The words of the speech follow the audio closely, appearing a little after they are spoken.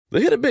The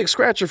Hit It Big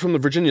Scratcher from the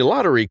Virginia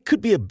Lottery could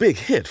be a big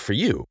hit for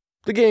you.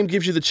 The game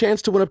gives you the chance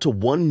to win up to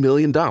 $1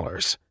 million.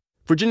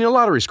 Virginia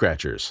Lottery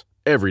Scratchers.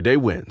 Everyday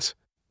wins.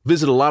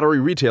 Visit a lottery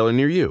retailer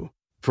near you.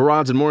 For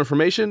odds and more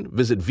information,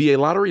 visit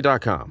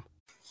VALottery.com.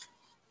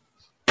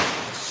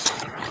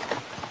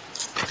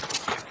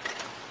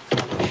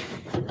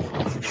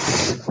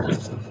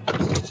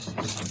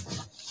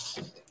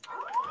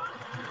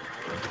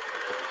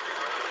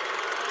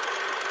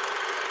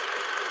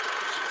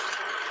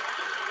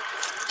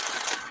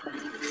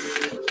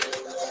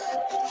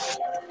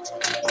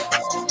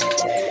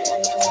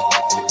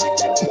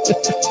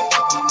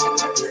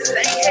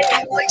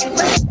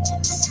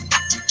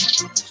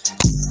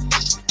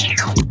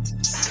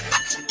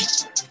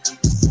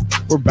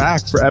 We're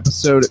back for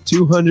episode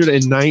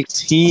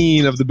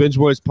 219 of the Binge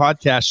Boys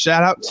podcast.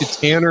 Shout out to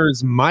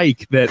Tanner's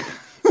mic that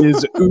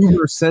is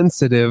uber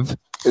sensitive.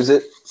 Is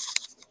it?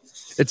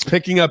 It's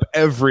picking up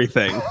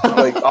everything.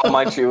 Like all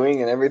my chewing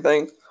and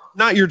everything?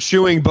 Not your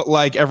chewing, but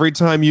like every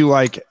time you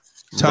like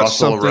touch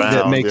Rustle something around,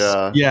 that makes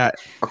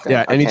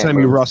Okay, anytime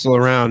you rustle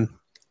around.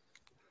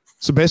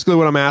 So basically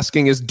what I'm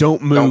asking is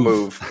don't move. Don't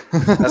move.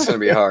 That's going to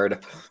be hard.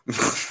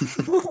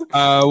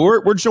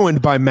 We're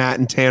joined by Matt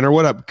and Tanner.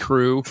 What up,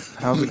 crew?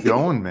 How's it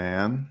going,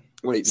 man?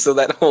 Wait, so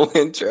that whole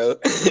intro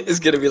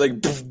is going to be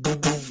like boof, boof,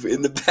 boof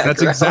in the background?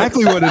 That's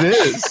exactly what it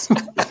is.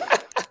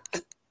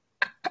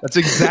 That's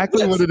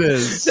exactly what it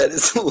is. That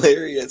is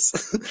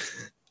hilarious.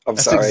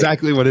 That's sorry.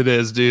 exactly what it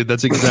is, dude.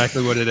 That's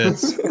exactly what it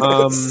is.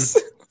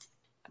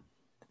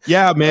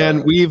 Yeah,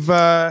 man,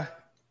 we're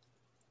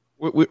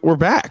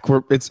back.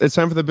 It's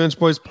time for the Binge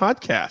Boys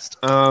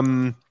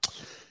podcast.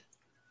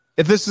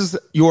 If this is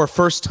your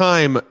first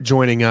time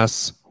joining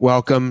us,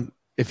 welcome.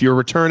 If you're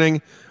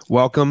returning,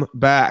 welcome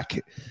back.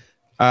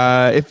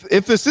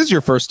 If this is your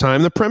first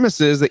time, the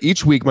premise is that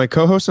each week my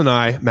co-host and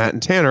I, Matt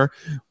and Tanner,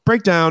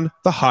 break down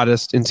the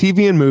hottest in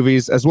TV and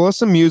movies, as well as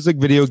some music,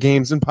 video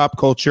games, and pop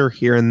culture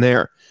here and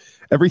there.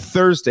 Every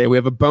Thursday, we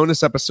have a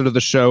bonus episode of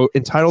the show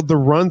entitled The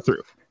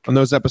Run-Through. On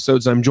those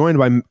episodes, I'm joined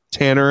by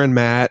Tanner and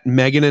Matt,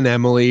 Megan and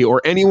Emily,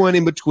 or anyone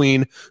in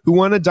between who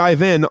want to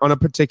dive in on a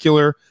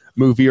particular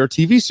movie or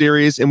TV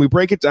series, and we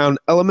break it down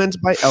element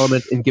by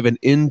element and give an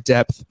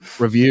in-depth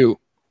review.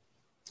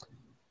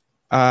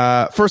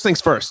 First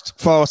things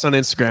first, follow us on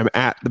Instagram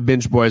at the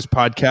Binge Boys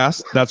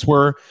Podcast. That's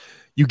where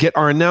you get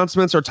our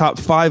announcements, our top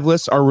 5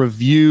 lists, our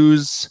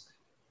reviews,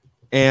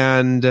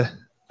 and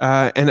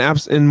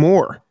apps and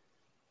more.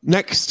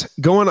 Next,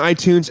 go on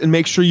iTunes and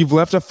make sure you've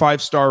left a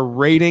 5-star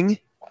rating.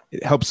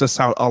 It helps us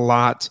out a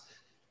lot.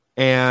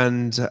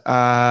 And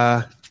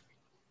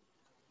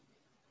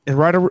write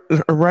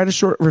a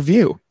short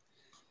review.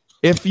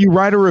 If you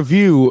write a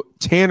review,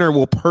 Tanner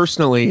will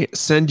personally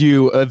send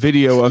you a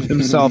video of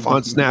himself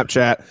on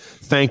Snapchat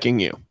thanking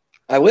you.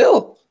 I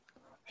will.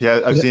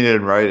 Yeah, I've seen it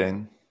in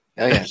writing.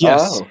 Oh, yeah.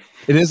 Yes,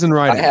 it is in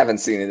writing. I haven't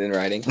seen it in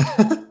writing.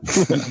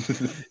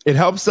 It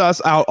helps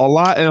us out a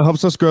lot, and it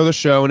helps us grow the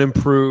show and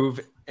improve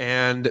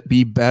and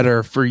be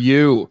better for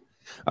you.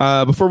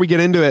 Before we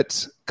get into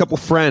it,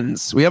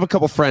 we have a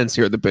couple friends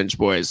here at the Binge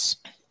Boys.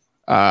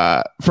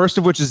 First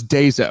of which is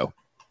Daiso.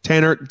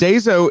 Tanner,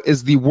 Daiso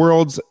is the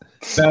world's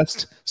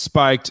best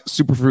spiked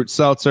superfruit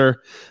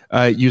seltzer.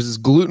 It uses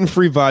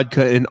gluten-free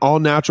vodka and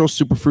all-natural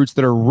superfruits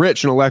that are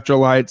rich in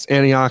electrolytes,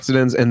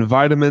 antioxidants, and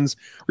vitamins.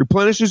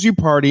 Replenishes you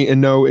party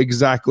and know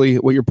exactly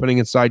what you're putting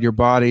inside your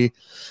body.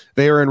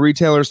 They are in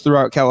retailers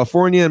throughout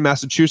California and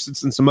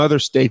Massachusetts and some other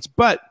states.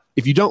 But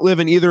if you don't live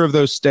in either of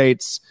those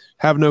states,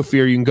 have no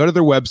fear. You can go to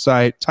their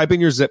website, type in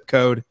your zip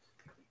code,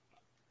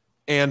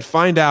 and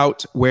find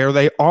out where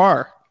they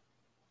are.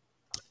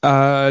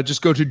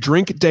 Just go to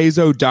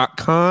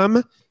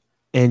drinkdaiso.com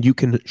and you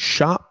can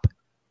shop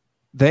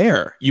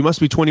there. You must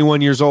be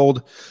 21 years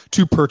old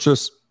to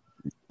purchase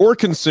or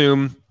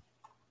consume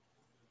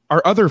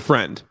our other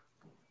friend,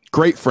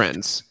 great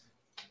friends,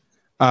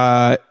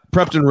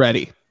 Prepped and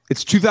Ready.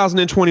 It's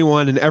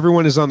 2021 and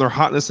everyone is on their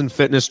hotness and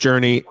fitness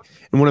journey.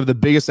 And one of the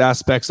biggest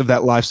aspects of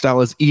that lifestyle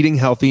is eating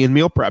healthy and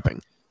meal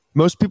prepping.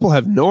 Most people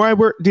have no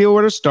idea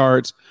where to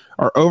start,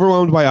 are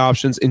overwhelmed by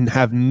options, and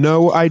have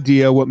no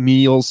idea what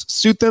meals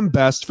suit them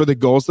best for the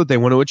goals that they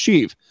want to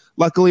achieve.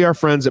 Luckily, our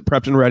friends at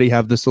Prepped and Ready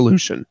have the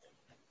solution.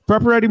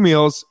 Prep Ready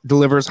Meals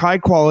delivers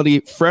high-quality,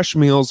 fresh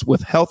meals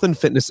with health and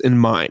fitness in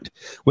mind.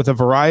 With a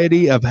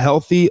variety of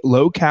healthy,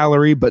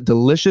 low-calorie, but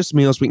delicious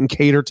meals, we can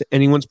cater to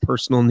anyone's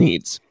personal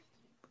needs.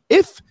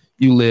 If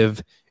you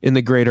live in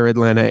the greater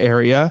Atlanta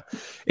area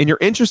and you're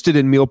interested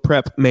in meal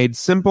prep made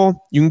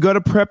simple, you can go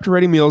to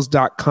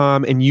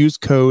preppedreadymeals.com and use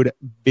code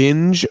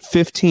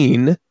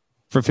BINGE15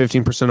 for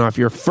 15% off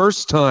your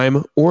first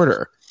time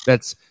order.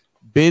 That's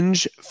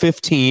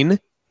BINGE15,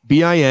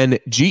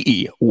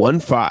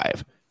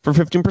 BINGE15 for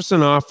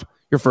 15% off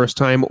your first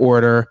time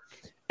order.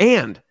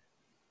 And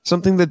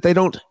something that they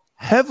don't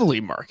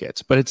heavily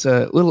market, but it's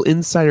a little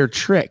insider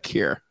trick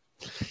here.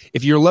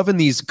 If you're loving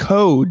these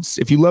codes,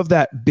 if you love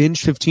that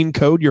Binge 15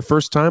 code your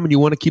first time and you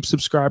want to keep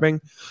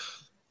subscribing,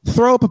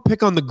 throw up a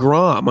pic on the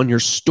gram on your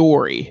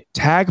story,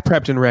 tag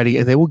Prepped and Ready,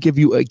 and they will give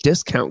you a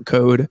discount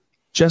code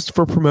just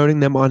for promoting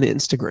them on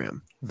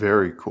Instagram.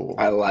 Very cool.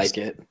 I like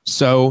it.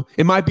 So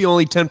it might be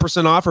only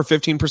 10% off or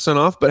 15%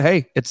 off, but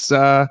hey, it's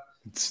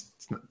It's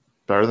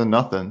better than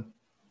nothing.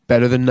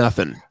 better than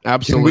nothing.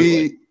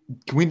 Absolutely.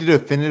 Can we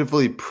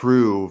definitively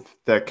prove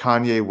that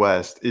Kanye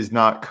West is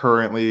not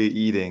currently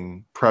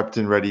eating prepped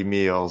and ready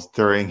meals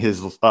during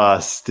his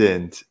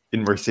stint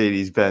in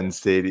Mercedes-Benz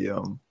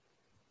Stadium?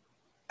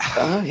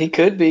 He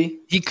could be.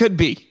 He could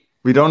be.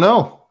 We don't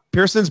know.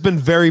 Pearson's been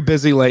very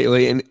busy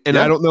lately, and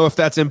Yeah. I don't know if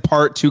that's in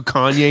part to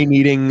Kanye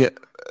needing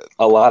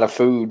A lot of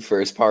food for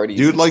his parties.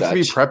 Dude and likes to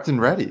be such. prepped and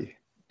ready.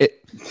 it.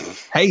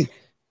 Hey,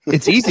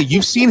 it's easy.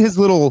 You've seen his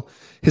little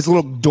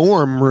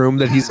dorm room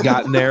that he's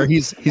got in there.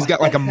 He's got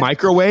like a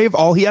microwave.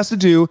 All he has to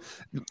do,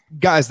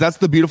 guys, that's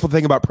the beautiful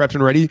thing about prepped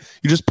and ready.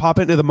 You just pop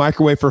it into the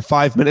microwave for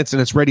 5 minutes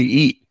and it's ready to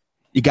eat.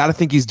 You got to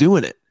think he's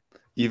doing it.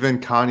 Even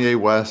Kanye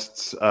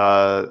West's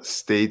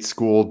state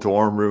school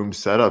dorm room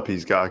setup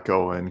he's got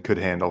going could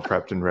handle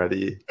prepped and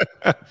ready.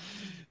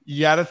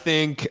 You got to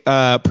think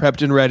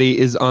prepped and ready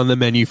is on the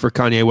menu for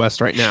Kanye West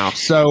right now.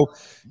 So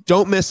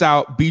don't miss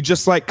out. Be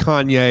just like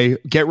Kanye.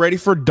 Get ready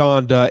for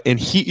Donda and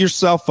heat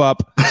yourself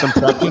up some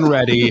prepped and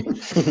ready,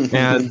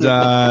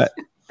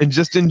 and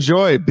just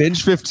enjoy.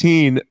 Binge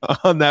 15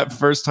 on that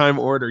first time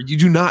order. You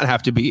do not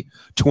have to be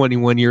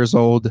 21 years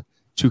old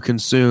to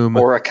consume.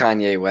 Or a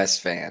Kanye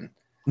West fan.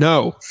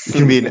 No, You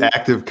can be an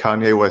active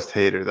Kanye West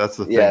hater. That's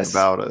the thing Yes.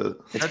 about it.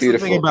 It's that's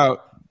beautiful. the thing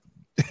about.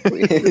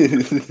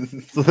 It's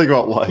the thing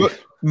about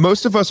life.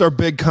 Most of us are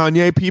big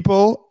Kanye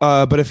people,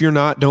 but if you're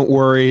not, don't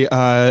worry.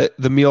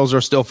 The meals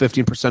are still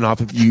 15% off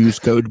if you use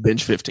code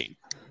binge15.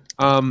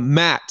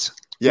 Matt,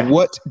 Yeah.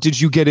 what did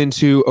you get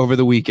into over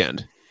the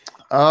weekend?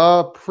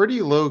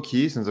 Pretty low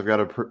key since I've got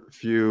a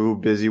few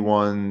busy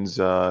ones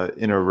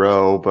in a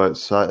row, but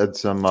so I had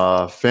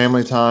some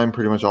family time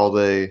pretty much all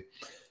day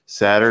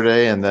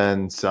Saturday, and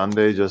then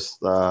Sunday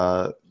just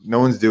no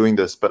one's doing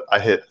this, but I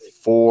hit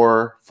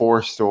four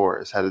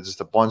stores, had just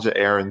a bunch of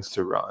errands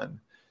to run.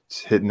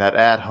 Just hitting that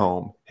At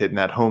Home, hitting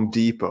that Home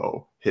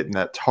Depot, hitting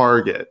that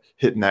Target,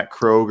 hitting that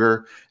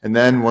Kroger, and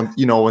then once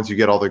you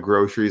get all the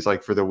groceries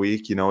like for the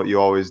week, you know what you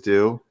always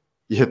do?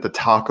 You hit the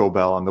Taco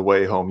Bell on the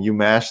way home. You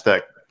mash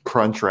that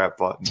Crunchwrap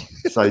button.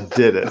 So I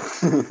did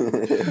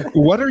it.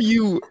 What are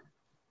you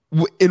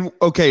in?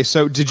 Okay,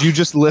 so did you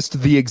just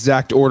list the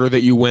exact order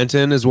that you went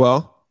in as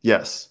well?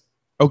 Yes.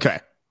 Okay.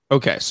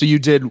 So you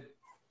did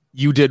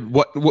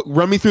what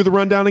run me through the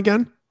rundown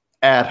again?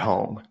 At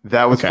Home.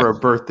 That was Okay. for a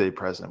birthday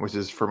present, which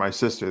is for my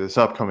sister this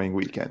upcoming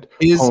weekend.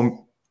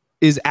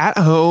 Is At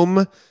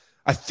Home,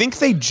 I think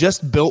they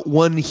just built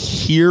one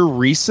here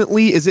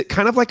recently. Is it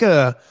kind of like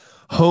a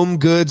Home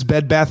Goods,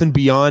 Bed Bath and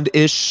Beyond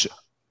ish?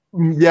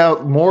 Yeah,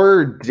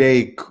 more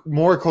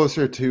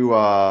closer to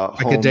Like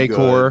a home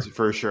decor? goods,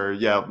 for sure.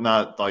 Yeah,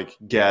 not like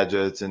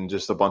gadgets and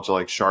just a bunch of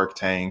like Shark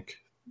Tank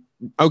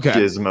Okay.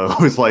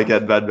 gizmos like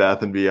at Bed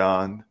Bath and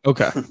Beyond.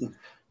 Okay.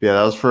 Yeah,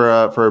 that was for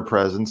a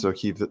present, so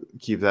keep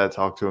that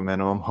talk to a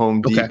minimum.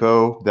 Home Okay.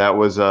 Depot, that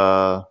was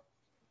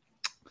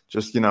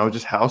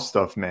just house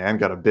stuff, man.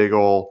 Got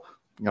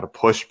a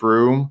push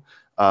broom,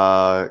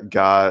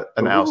 got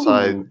an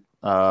outside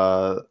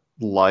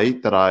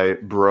light that I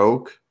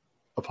broke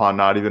upon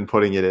not even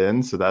putting it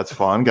in, so that's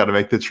fun. Got to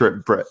make the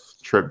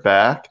trip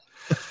back.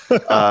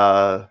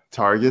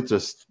 Target,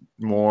 just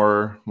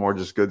more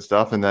just good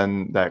stuff, and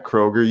then that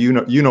Kroger,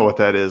 you know what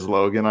that is,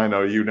 Logan. I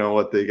know you know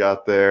what they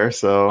got there.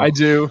 So I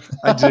do.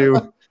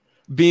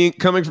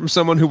 Coming from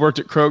someone who worked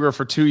at Kroger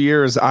for 2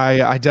 years,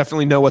 I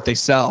definitely know what they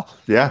sell.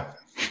 yeah,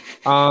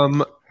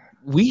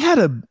 We had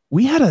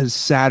a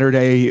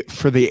Saturday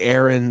for the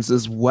errands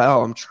as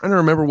well. I'm trying to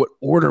remember what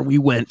order we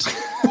went.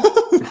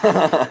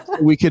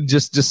 We could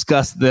just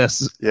discuss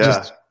this Yeah.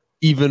 just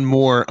even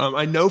more.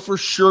 I know for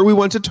sure we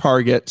went to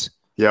Target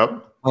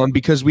yep.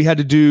 because we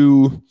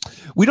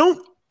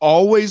don't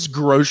always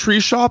grocery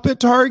shop at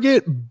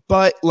Target,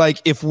 but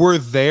like if we're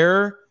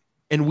there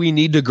and we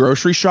need to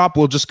grocery shop,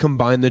 we'll just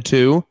combine the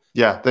two.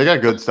 Yeah, they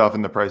got good stuff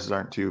and the prices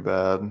aren't too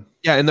bad.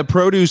 Yeah, and the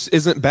produce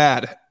isn't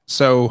bad.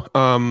 So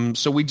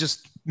we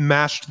just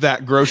mashed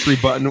that grocery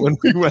button when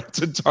we went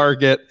to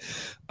Target.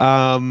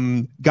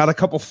 Got a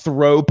couple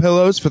throw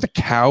pillows for the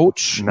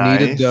couch. Nice.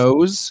 Needed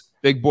those.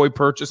 Big boy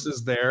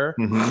purchases there.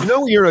 Mhm. You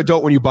know you're an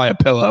adult when you buy a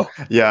pillow.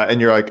 Yeah,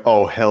 and you're like,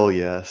 oh hell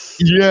yes.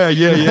 Yeah.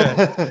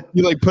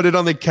 You like put it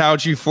on the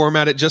couch, you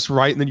format it just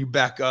right, and then you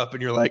back up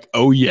and you're like,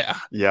 oh yeah.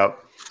 Yep.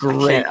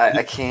 Great.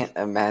 I can't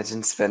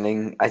imagine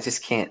I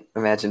just can't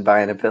imagine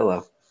buying a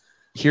pillow.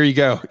 Here you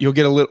go. You'll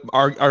get a little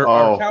our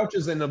Oh. couch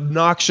is an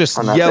obnoxious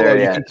I'm not yellow. there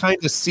You yet. can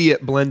kind of see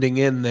it blending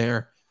in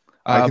there.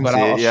 I can but see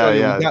it. I'll Yeah, show you.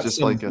 yeah, We got just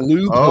some like a-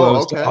 blue Oh,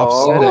 pillows okay. to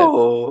offset it.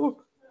 Oh,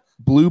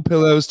 Blue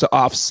pillows to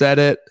offset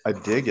it. I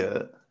dig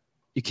it.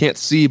 You can't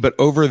see, but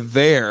over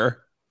there,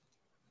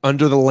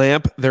 under the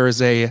lamp, there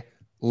is a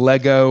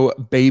Lego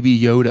Baby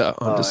Yoda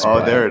on Oh, display.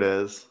 Oh, there it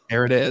is.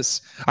 There it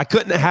is. I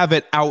couldn't have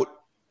it out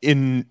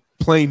in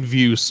plain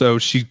view, so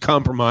she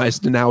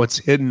compromised, and now it's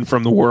hidden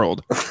from the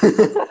world.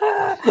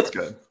 That's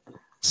good.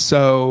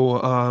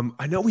 So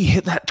I know we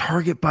hit that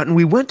Target button.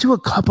 We went to a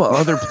couple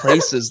other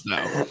places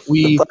though.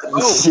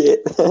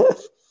 Shit.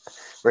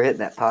 We're hitting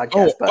that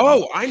podcast button.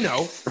 Oh, I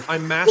know. I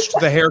mashed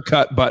the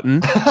haircut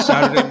button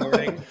Saturday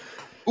morning.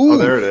 Oh,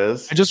 there it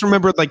is. I just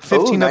remembered like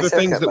 15 nice other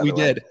things haircut, that we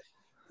by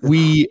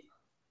the did.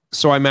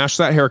 So I mashed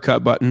that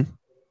haircut button.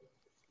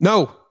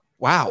 No.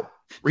 Wow.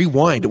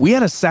 Rewind. We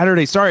had a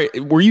Saturday. Sorry.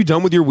 Were you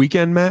done with your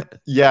weekend, Matt?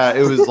 Yeah,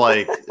 it was a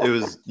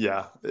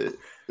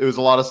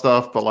lot of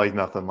stuff, but like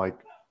nothing like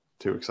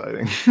too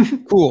exciting.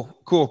 Cool.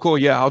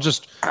 Yeah. I'll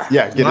just,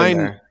 get in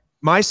there.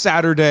 My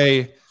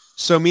Saturday.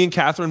 So me and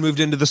Catherine moved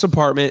into this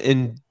apartment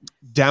in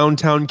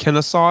downtown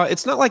Kennesaw.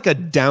 It's not like a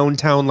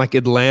downtown like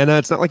Atlanta.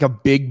 It's not like a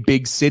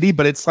big city,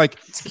 but it's like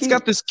it's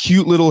got this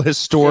cute little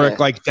historic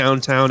like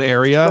downtown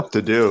area. Stuff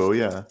to do,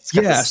 yeah.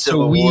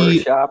 So War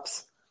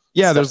shops.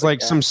 Yeah, there's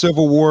like some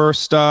Civil War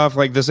stuff.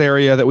 Like this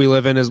area that we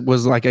live in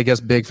was like I guess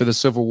big for the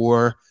Civil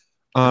War.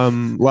 A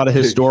lot of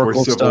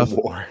historical stuff.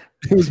 War.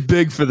 It was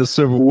big for the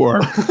Civil War.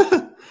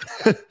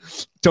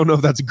 Don't know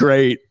if that's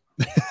great,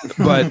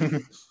 but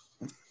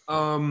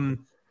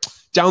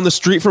down the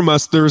street from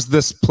us, there's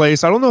this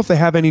place. I don't know if they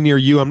have any near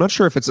you. I'm not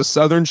sure if it's a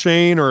Southern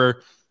chain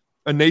or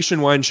a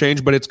nationwide chain,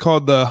 but it's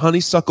called the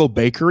Honeysuckle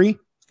Bakery. Have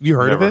you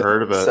heard of it?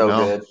 Heard of it? So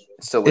no. good.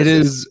 It's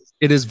delicious.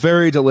 It is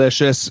very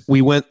delicious.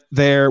 We went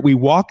there. We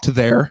walked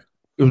there.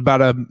 It was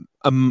about a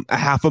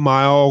half a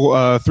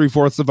mile,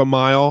 3/4 of a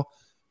mile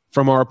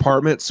from our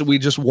apartment. So we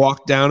just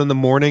walked down in the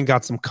morning,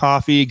 got some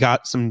coffee,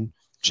 got some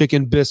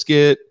chicken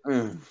biscuit,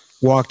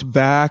 walked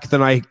back.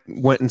 Then I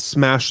went and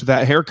smashed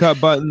that haircut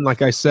button,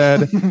 like I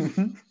said.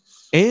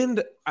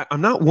 And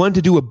I'm not one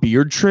to do a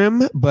beard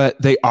trim,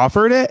 but they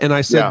offered it. And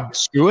I said,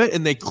 screw it.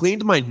 And they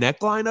cleaned my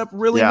neckline up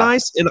really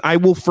nice. And I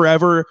will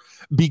forever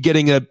be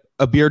getting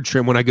a beard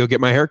trim when I go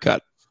get my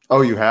haircut.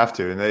 Oh, you have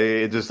to. And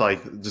they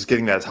just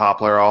getting that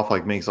top layer off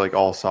like makes like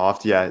all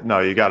soft. Yeah, no,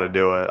 you got to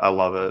do it. I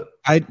love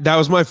it. That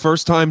was my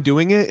first time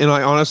doing it. And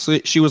I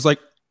honestly, she was like,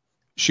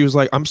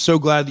 I'm so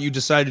glad that you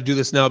decided to do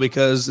this now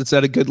because it's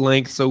at a good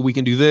length. So we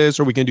can do this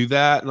or we can do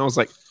that. And I was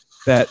like,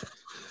 bet.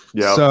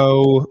 Yeah.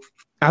 So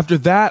after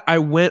that, I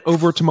went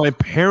over to my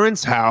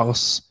parents'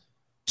 house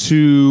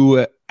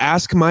to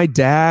ask my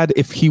dad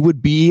if he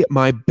would be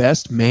my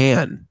best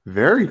man.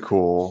 Very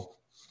cool.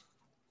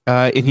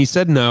 And he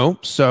said no.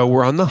 So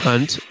we're on the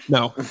hunt.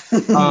 No.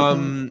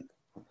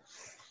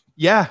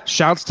 Yeah.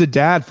 Shouts to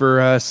Dad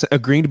for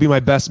agreeing to be my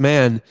best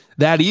man.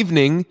 That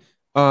evening,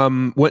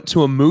 went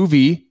to a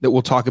movie that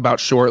we'll talk about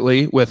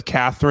shortly with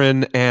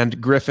Catherine and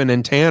Griffin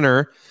and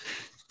Tanner,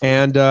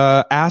 and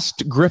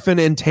asked Griffin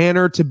and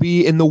Tanner to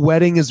be in the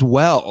wedding as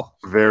well.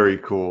 Very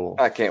cool.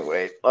 I can't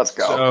wait. Let's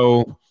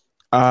go.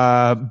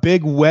 So,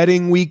 big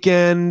wedding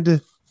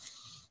weekend.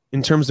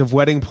 In terms of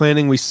wedding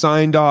planning, we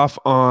signed off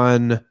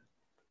on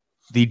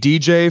the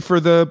DJ for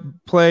the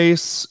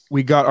place.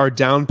 We got our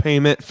down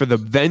payment for the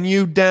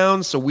venue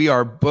down, so we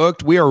are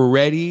booked. We are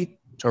ready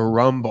to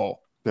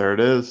rumble. There it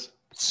is.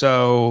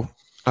 So,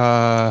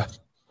 and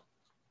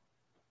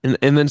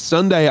then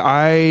Sunday,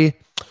 I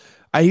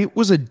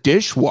was a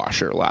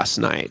dishwasher last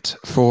night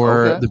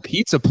for the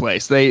pizza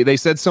place. They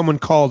said someone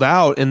called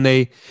out and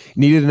they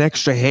needed an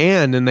extra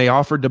hand, and they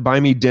offered to buy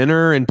me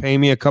dinner and pay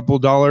me a couple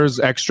dollars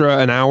extra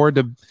an hour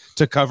to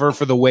cover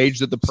for the wage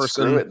that the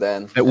person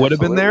that would have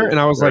been there. And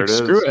I was like,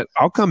 screw it.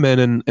 I'll come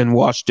in and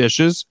wash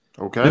dishes.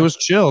 Okay. And it was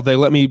chill. They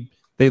let me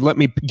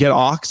get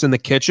ox in the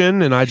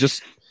kitchen, and I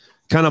just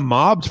kind of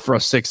mobbed for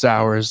 6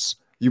 hours.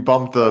 You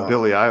bumped the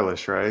Billie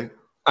Eilish, right?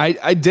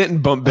 I didn't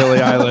bump Billie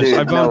Eilish.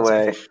 Dude, no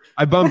way.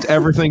 I bumped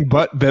everything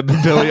but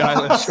Billie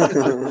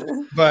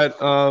Eilish.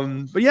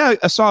 But yeah,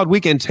 a solid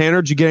weekend.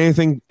 Tanner, did you get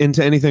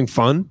into anything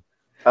fun?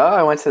 Oh,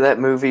 I went to that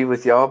movie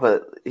with y'all,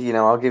 but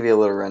I'll give you a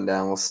little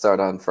rundown. We'll start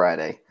on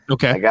Friday.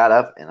 Okay. I got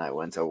up and I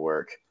went to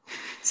work.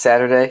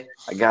 Saturday,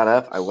 I got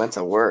up, I went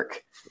to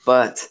work.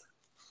 But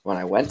when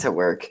I went to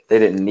work, they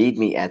didn't need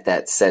me at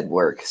that said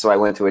work. So I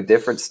went to a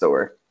different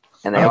store,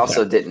 and they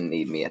also didn't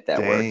need me at that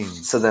work.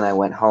 So then I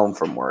went home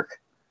from work.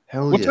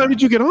 What time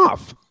did you get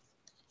off?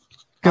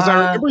 Because I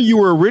remember you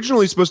were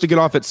originally supposed to get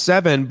off at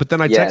 7, but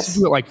then I texted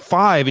you at like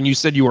 5, and you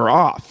said you were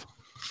off.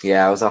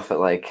 Yeah, I was off at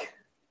like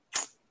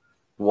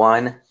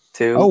 1,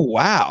 2. Oh,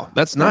 wow.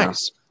 That's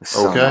nice.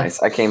 So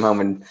nice. I came home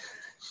and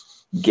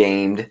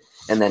gamed,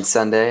 and then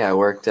Sunday I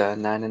worked 9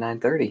 to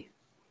 9:30.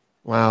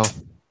 Wow.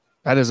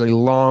 That is a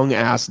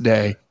long-ass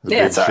day.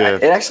 Yeah, it's all right.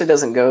 It actually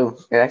doesn't go.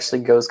 It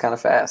actually goes kind of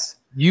fast.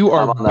 You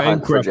are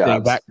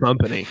bankrupting that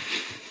company.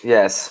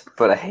 Yes,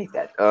 but I hate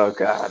that. Oh,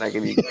 God.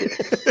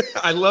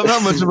 I love how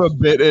much of a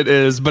bit it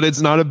is, but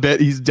it's not a bit.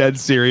 He's dead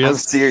serious. I'm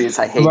serious.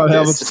 I hate about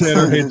how much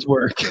Tanner hates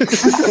work. I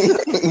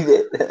hate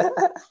it.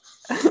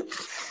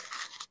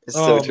 It's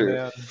so true.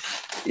 Man.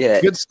 Yeah.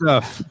 Good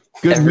stuff.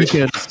 Good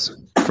weekends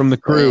from the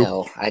crew.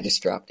 Well, I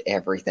just dropped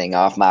everything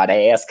off my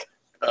desk.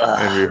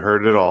 And we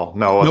heard it all.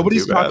 No,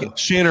 nobody's talking.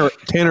 Tanner,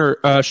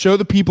 show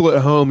the people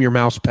at home your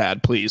mouse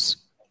pad, please.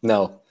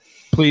 No.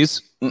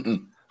 Please.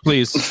 Mm-mm.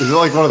 Please. Is it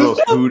like one of those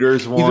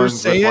Hooters ones? Either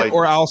say it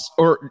or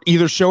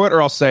either show it or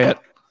I'll say it.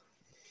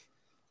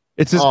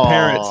 It's his Aw.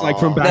 parents, like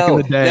from back in No,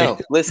 the day. no.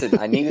 Listen,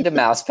 I needed a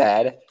mouse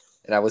pad,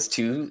 and I was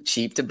too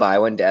cheap to buy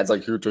one. Dad's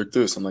like, "Here, take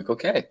this." I'm like,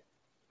 "Okay,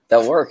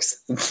 that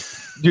works."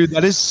 Dude,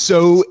 that is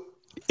so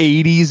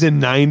 80s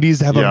and 90s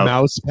to have a Yep.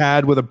 mouse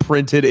pad with a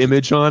printed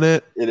image on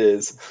it. It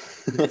is.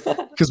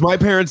 Because my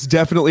parents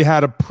definitely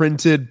had a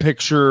printed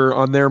picture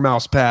on their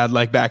mouse pad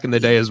like back in the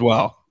day as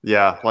well.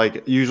 Yeah,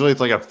 like usually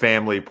it's like a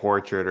family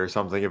portrait or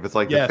something. If it's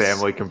like Yes. the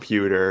family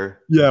computer.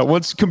 Yeah,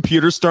 once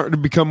computers started to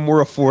become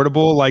more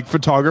affordable, like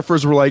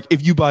photographers were like,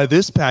 if you buy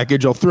this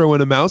package, I'll throw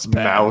in a mouse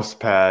pad. Mouse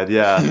pad,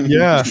 yeah.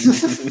 Yeah,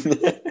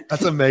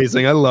 that's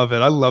amazing. I love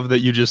it. I love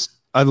that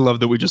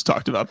we just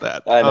talked about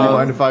that. I Do you know.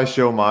 mind if I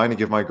show mine and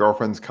give my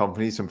girlfriend's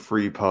company some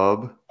free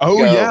pub? Oh,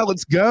 Go. yeah,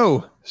 let's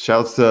go.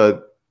 Shouts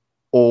to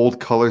Old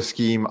Color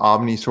Scheme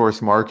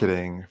Omnisource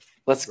Marketing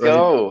Let's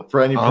go. for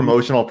any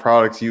promotional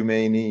products you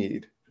may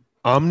need.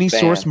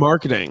 Omnisource Bam.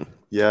 Marketing.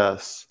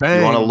 Yes. Bang.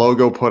 You want a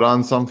logo put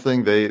on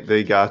something?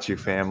 They got you,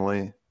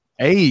 family.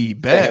 Hey,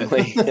 bet.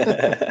 Family.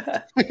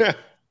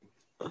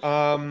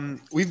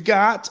 We've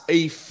got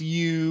a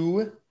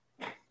few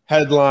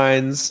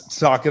headlines to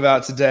talk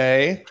about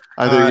today.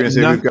 I thought you were going to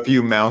say no- we've got a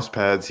few mouse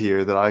pads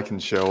here that I can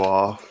show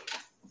off.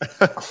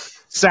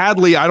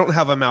 Sadly, I don't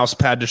have a mouse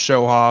pad to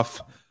show off,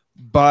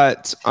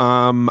 but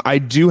I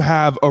do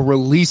have a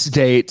release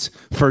date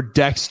for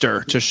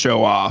Dexter to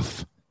show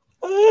off.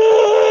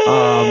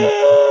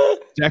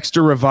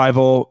 Dexter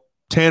Revival.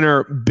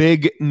 Tanner,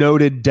 big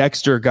noted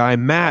Dexter guy.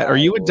 Matt, are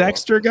you a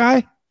Dexter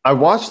guy? I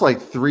watched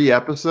like 3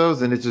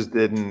 episodes and it just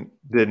didn't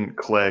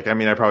click. I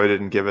mean, I probably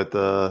didn't give it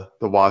the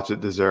watch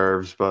it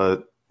deserves,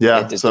 but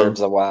yeah, It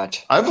deserves a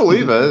watch. I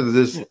believe it. It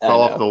just I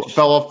fell off know.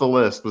 the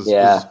list. Was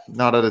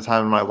not at a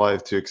time in my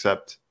life to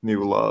accept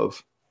new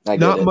love. I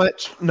get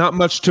it. Not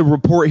much to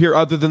report here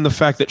other than the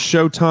fact that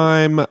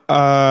Showtime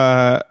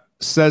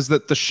says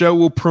that the show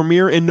will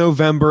premiere in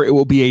November. It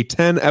will be a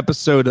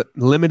 10-episode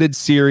limited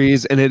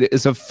series, and it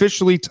is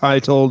officially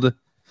titled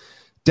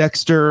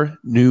Dexter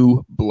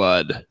New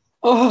Blood.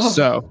 Oh.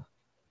 So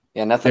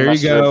Yeah, nothing There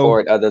much you to go.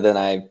 report other than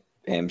I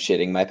am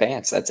shitting my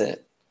pants. That's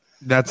it.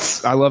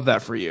 I love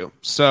that for you.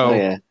 So,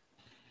 Oh,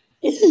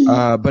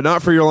 yeah. but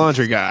not for your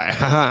laundry guy.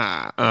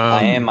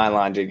 I am my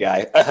laundry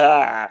guy.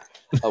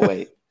 Oh,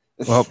 wait.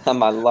 Well, I'm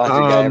my laundry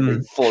guy every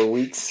um, 4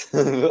 weeks.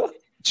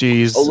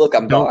 Jeez. Oh, look,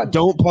 I'm gone.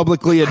 Don't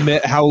publicly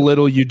admit how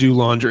little you do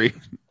laundry.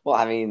 Well,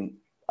 I mean,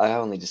 I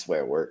only just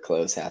wear work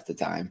clothes half the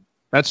time.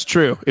 That's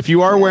true. If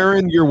you are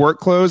wearing your work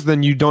clothes,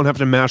 then you don't have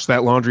to mash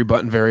that laundry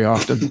button very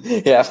often.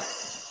 Yeah.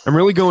 I'm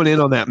really going in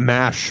on that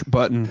mash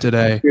button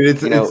today. Dude,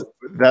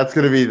 that's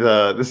going to be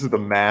this is the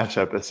MASH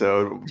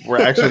episode.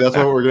 That's what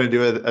we're going to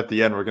do at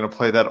the end. We're going to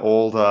play that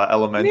old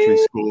elementary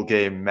school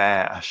game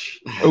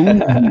MASH.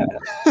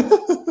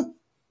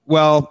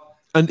 Well,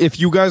 and if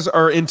you guys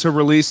are into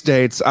release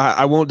dates,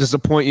 I won't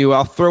disappoint you.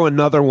 I'll throw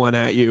another one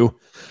at you.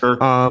 Sure.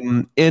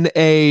 In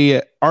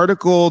a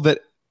article that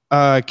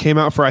came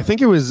out for, I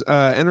think it was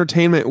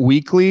Entertainment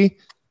Weekly,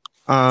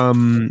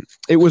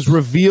 it was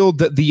revealed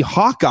that the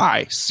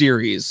Hawkeye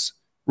series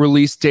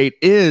release date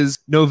is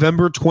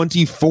November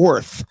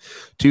 24th,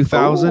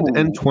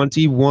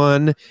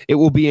 2021. It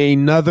will be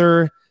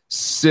another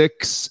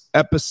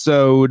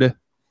 6-episode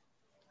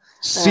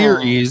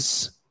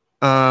series.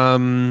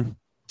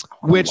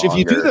 Which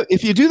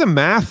if you do the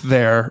math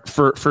there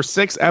for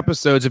 6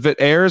 episodes, if it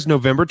airs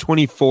November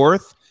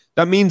 24th,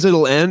 that means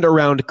it'll end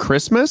around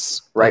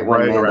Christmas. Right when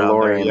Right around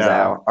Mandalorian's there,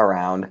 yeah. out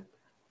around.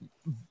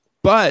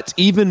 But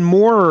even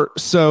more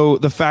so,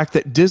 the fact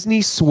that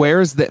Disney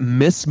swears that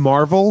Miss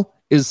Marvel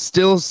is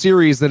still a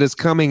series that is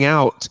coming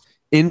out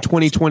in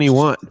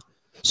 2021.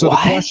 So What?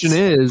 the question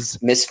is,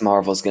 Miss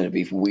Marvel's going to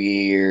be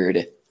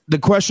weird.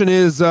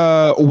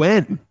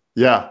 when?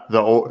 Yeah,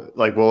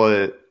 will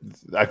it?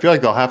 I feel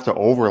like they'll have to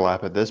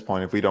overlap at this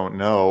point if we don't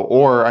know.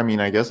 Or I mean,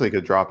 I guess they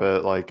could drop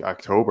it like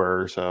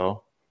October or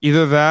so.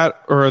 Either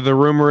that, or the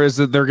rumor is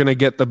that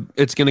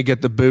it's going to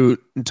get the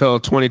boot until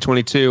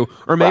 2022,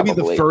 or maybe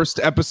Probably. the first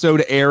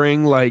episode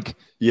airing like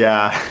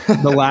Yeah.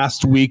 the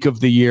last week of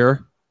the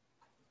year.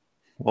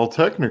 Well,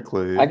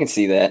 technically, I can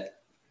see that.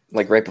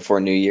 Like right before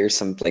New Year's,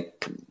 some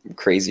like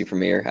crazy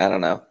premiere. I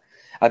don't know.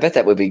 I bet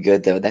that would be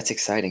good though. That's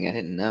exciting. I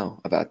didn't know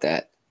about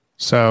that.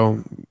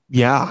 So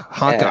yeah,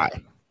 Hawkeye.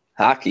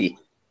 Hockey.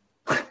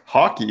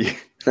 hockey.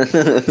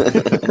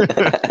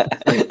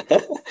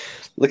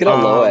 Look at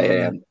how low I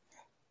am.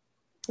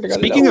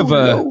 Speaking of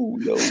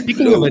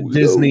a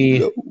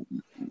Disney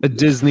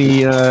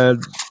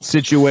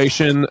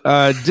situation,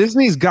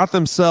 Disney's got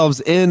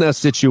themselves in a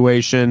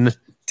situation.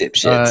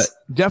 Dipshits.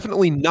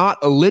 Definitely not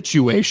a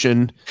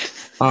lituation.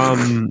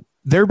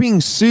 They're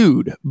being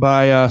sued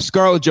by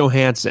Scarlett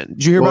Johansson.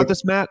 Did you hear about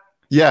this, Matt?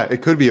 Yeah,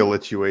 it could be a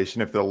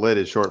lituation if the lit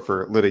is short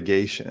for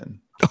litigation.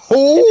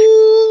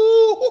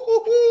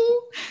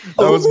 Oh,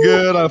 that was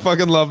good. I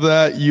fucking love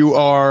that. You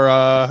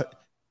are.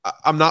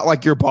 I'm not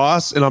like your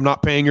boss, and I'm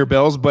not paying your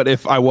bills. But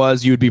if I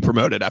was, you'd be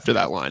promoted after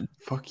that line.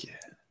 Fuck yeah.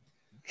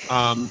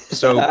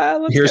 So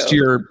Let's here's go.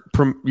 to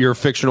your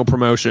fictional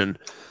promotion.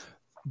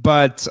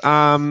 But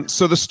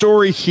so the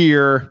story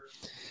here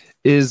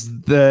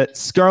is that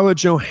Scarlett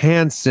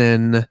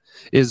Johansson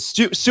is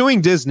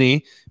suing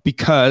Disney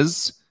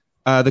because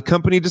the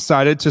company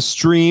decided to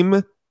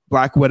stream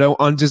Black Widow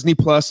on Disney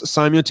Plus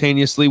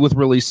simultaneously with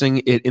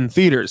releasing it in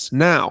theaters.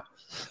 Now,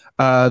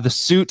 the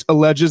suit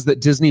alleges that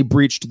Disney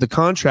breached the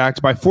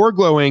contract by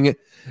foregoing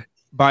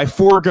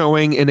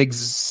an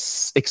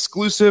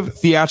exclusive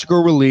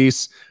theatrical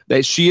release,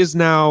 that she is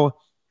now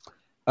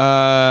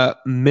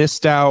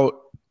missed out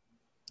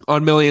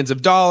on millions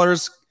of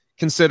dollars,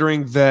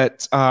 considering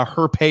that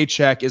her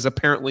paycheck is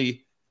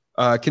apparently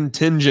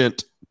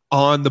contingent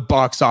on the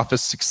box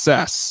office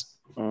success.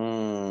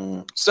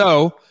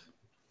 So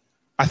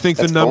I think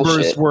the numbers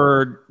bullshit.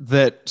 were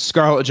that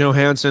Scarlett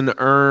Johansson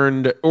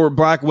earned, or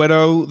Black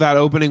Widow, that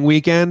opening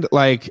weekend,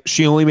 like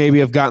she only maybe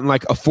have gotten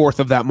like a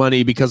fourth of that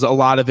money because a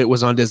lot of it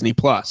was on Disney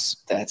Plus.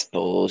 That's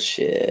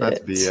bullshit. That's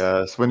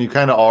BS. When you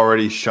kind of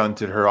already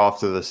shunted her off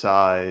to the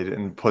side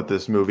and put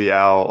this movie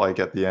out, like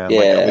at the end,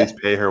 like at least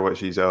pay her what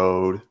she's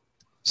owed.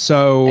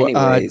 So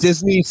Anyways.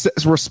 Disney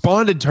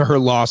responded to her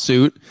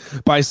lawsuit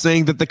by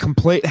saying that the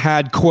complaint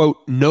had, quote,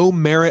 no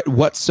merit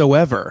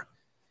whatsoever.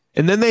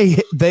 And then they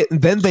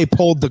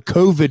pulled the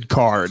COVID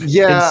card.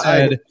 Yeah, and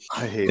said,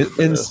 I hated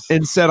and, this.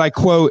 and said, I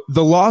quote,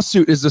 the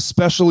lawsuit is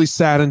especially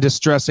sad and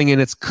distressing in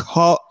its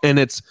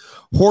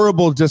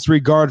horrible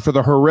disregard for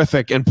the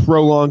horrific and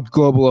prolonged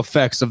global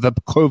effects of the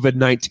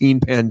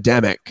COVID-19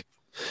 pandemic.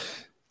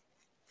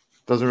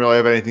 Doesn't really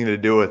have anything to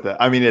do with it.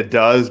 I mean, it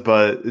does,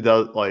 but it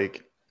does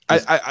like.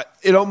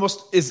 It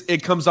almost is.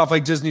 It comes off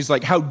like Disney's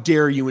like, how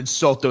dare you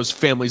insult those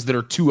families that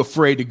are too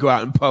afraid to go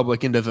out in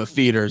public into the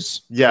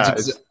theaters? Yeah,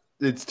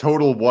 it's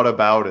total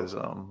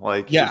whataboutism.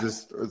 Like, yeah,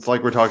 it's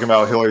like we're talking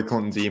about Hillary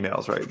Clinton's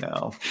emails right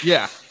now.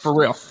 Yeah, for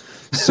real.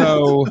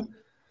 So,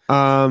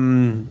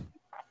 the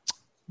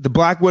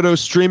Black Widow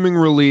streaming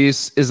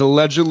release is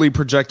allegedly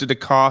projected to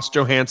cost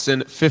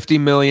Johansson $50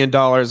 million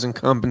in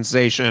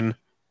compensation.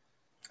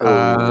 Oh,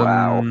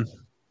 wow.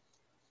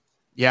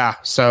 Yeah,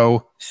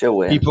 so she'll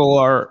win. People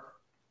are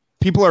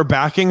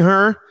backing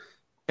her,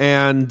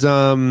 and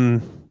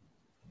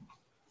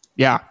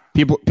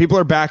people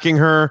are backing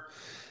her.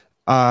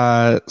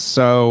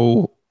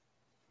 So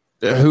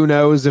who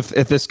knows if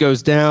this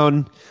goes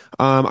down?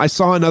 I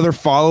saw another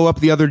follow-up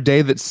the other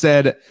day that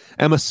said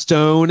Emma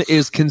Stone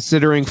is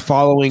considering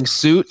following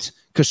suit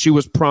because she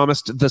was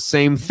promised the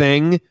same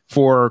thing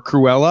for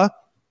Cruella.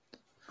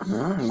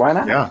 Why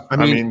not? Yeah, I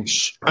mean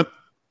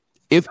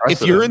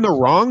if you're in the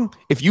wrong,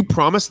 if you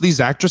promise these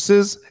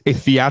actresses a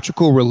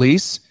theatrical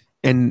release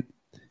and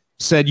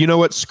said, you know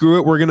what, screw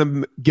it, we're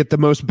gonna get the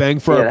most bang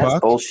for our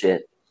buck.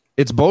 Bullshit.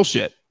 It's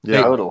bullshit.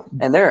 Yeah, total.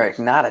 And they're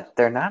not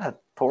a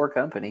poor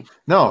company.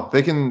 No,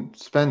 they can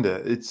spend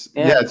it. It's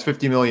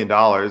 $50 million,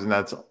 and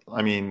that's,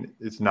 I mean,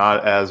 it's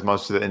not as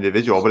much to the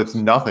individual, but it's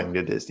nothing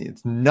to Disney.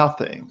 It's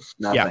nothing.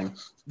 Nothing. Yeah.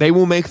 They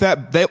will make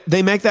that.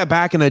 They make that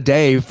back in a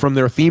day from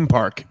their theme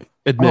park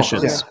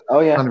admissions.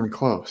 Oh yeah. Not even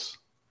close.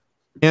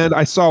 And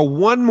I saw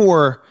one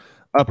more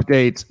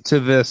update to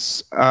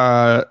this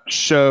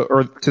show,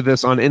 or to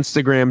this on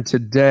Instagram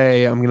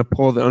today. I'm going to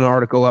pull an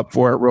article up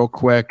for it real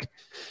quick.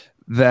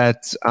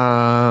 That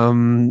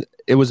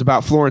it was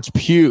about Florence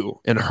Pugh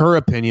and her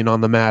opinion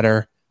on the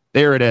matter.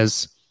 There it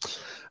is.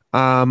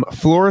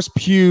 Florence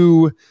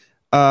Pugh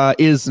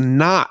is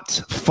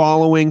not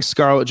following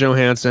Scarlett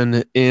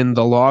Johansson in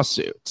the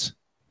lawsuit.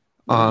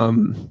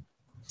 And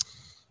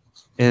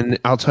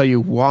I'll tell you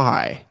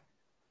why.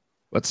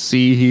 Let's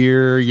see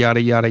here.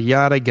 Yada, yada,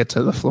 yada. Get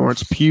to the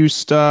Florence Pugh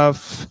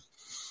stuff.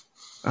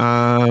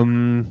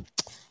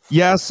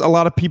 Yes, a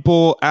lot of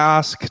people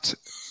asked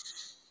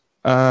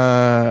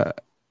her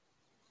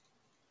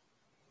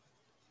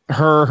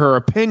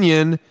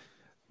opinion,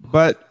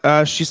 but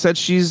she said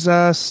she's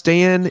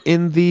staying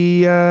in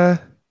the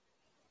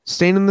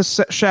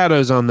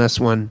shadows on this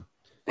one.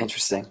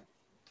 Interesting.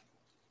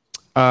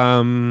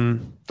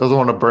 Doesn't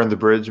want to burn the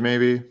bridge,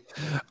 maybe.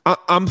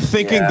 I'm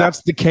thinking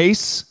that's the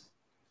case.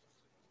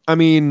 I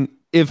mean,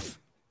 if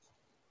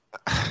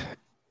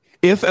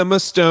Emma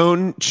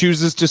Stone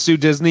chooses to sue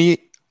Disney,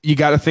 you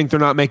got to think they're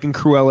not making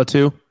Cruella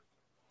too.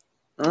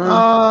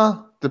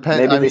 Depends.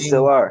 Maybe they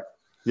still are.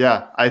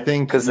 Yeah, I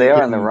think because they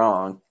are in the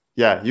wrong.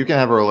 Yeah, you can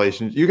have a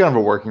relationship. You can have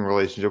a working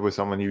relationship with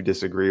someone you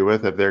disagree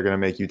with if they're going to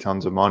make you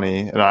tons of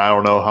money. And I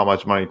don't know how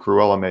much money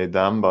Cruella made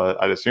them,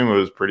 but I'd assume it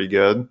was pretty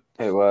good.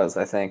 It was,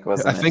 I think,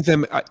 wasn't it?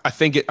 I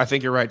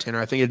think you're right,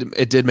 Tanner. I think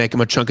it did make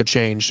him a chunk of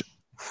change,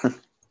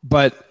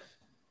 but.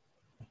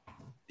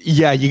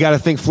 Yeah, you got to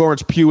think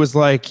Florence Pugh was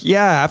like,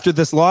 yeah, after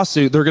this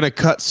lawsuit, they're going to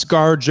cut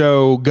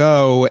ScarJo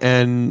go.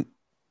 And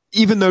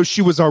even though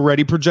she was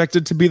already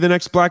projected to be the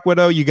next Black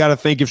Widow, you got to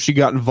think if she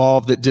got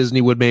involved that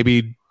Disney would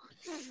maybe...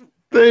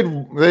 They'd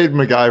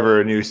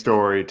MacGyver a new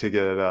story to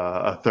get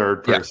a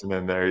third person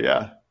in there,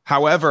 yeah.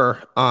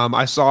 However,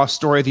 I saw a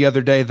story the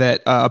other day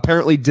that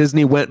apparently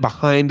Disney went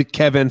behind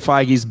Kevin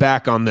Feige's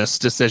back on this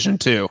decision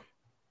too.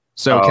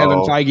 So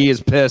Kevin Feige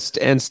is pissed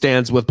and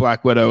stands with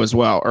Black Widow as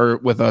well, or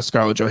with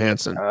Scarlett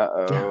Johansson.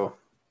 Uh-oh.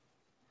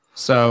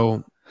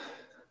 So,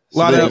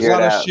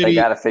 They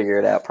got to figure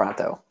it out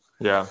pronto.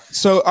 Yeah.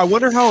 So I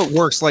wonder how it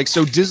works. Like,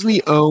 so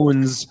Disney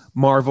owns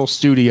Marvel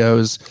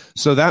Studios.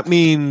 So that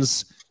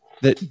means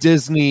that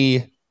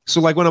Disney.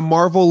 So like when a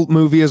Marvel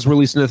movie is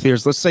released in the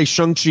theaters, let's say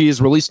Shang-Chi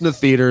is released in the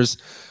theaters,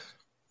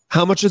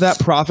 how much of that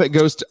profit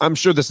goes to, I'm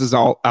sure this is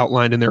all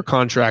outlined in their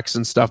contracts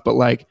and stuff, but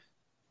like,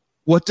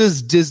 what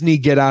does Disney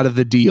get out of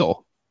the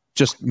deal?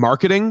 Just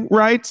marketing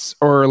rights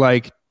or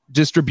like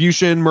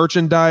distribution,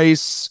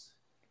 merchandise?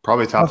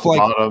 Probably top to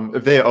bottom.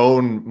 If they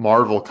own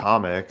Marvel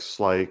Comics,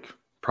 like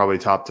probably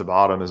top to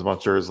bottom, as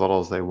much or as little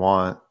as they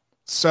want.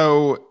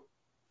 So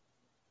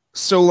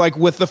like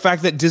with the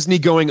fact that Disney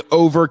going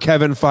over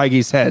Kevin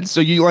Feige's head,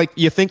 so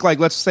you think like,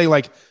 let's say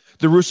like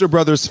the Russo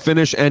brothers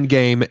finish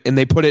Endgame and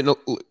they put it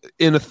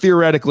in a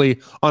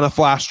theoretically on a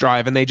flash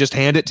drive and they just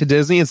hand it to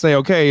Disney and say,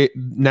 okay,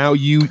 now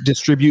you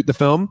distribute the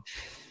film.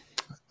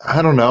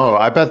 I don't know.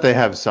 I bet they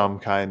have some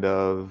kind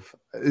of,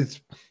 it's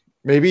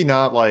maybe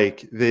not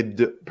like they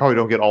probably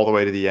don't get all the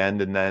way to the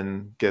end and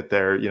then get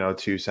their,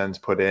 2 cents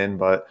put in,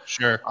 but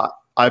sure.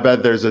 I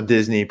bet there's a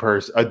Disney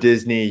brand,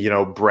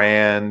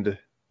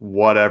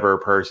 whatever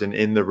person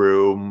in the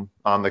room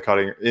in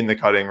the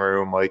cutting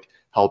room, like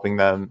helping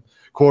them,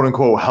 quote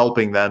unquote,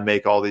 helping them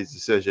make all these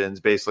decisions,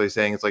 basically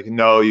saying it's like,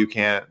 no, you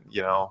can't,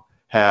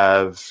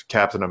 have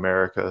Captain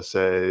America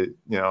say,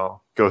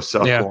 go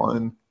suck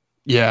one.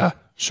 Yeah,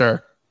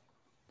 sure.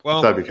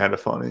 Well, that'd be kind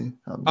of funny.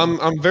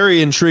 I'm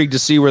very intrigued to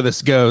see where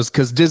this goes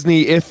because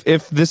Disney,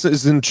 if this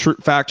is in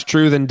fact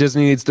true, then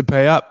Disney needs to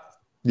pay up.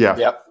 Yeah.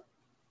 Yep.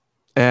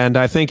 And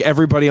I think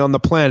everybody on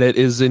the planet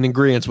is in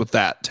agreement with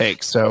that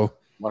take. So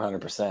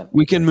 100%.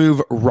 We can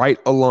move right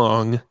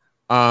along.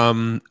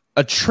 A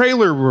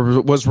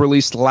trailer was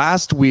released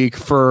last week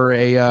for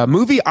a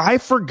movie I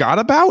forgot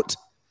about,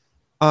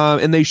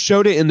 and they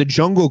showed it in the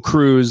Jungle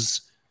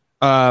Cruise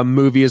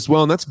movie as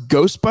well, and that's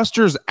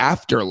Ghostbusters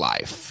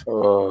Afterlife.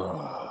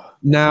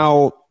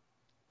 Now,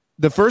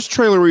 the first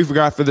trailer we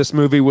got for this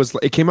movie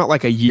it came out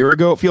like a year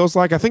ago, it feels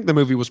like. I think the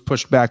movie was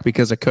pushed back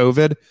because of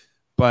COVID,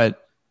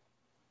 but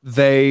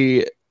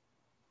they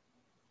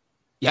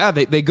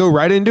go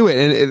right into it.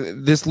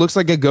 And this looks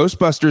like a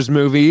Ghostbusters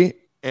movie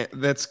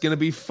that's going to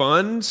be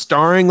fun,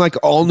 starring like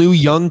all new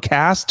young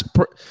cast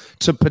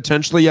to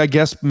potentially, I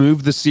guess,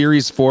 move the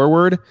series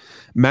forward.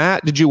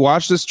 Matt, did you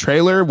watch this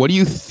trailer? What do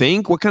you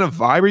think? What kind of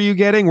vibe are you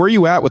getting? Where are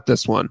you at with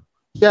this one?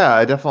 Yeah,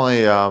 I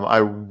definitely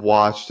I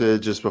watched it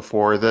just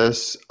before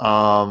this.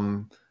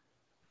 It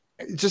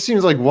just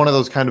seems like one of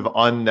those kind of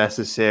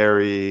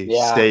unnecessary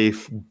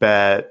safe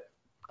bet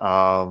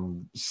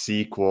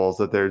sequels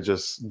that they're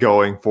just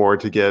going for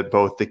to get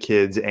both the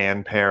kids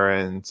and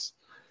parents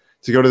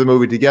to go to the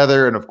movie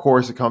together. And of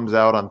course it comes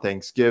out on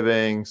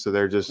Thanksgiving, so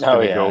they're just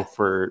going to go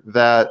for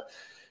that.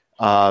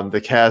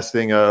 The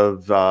casting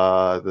of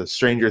the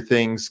Stranger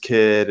Things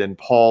kid and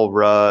Paul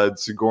Rudd,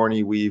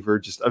 Sigourney Weaver,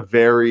 just a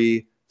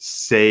very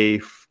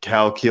safe,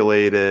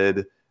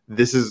 calculated.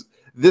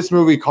 This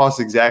movie costs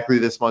exactly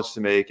this much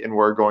to make, and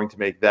we're going to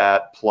make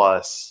that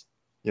plus,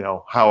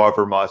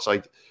 however much.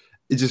 Like,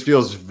 it just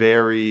feels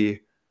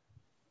very.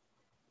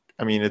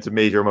 I mean, it's a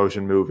major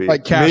motion movie,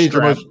 like cash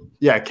grab.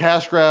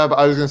 Cash grab.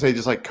 I was gonna say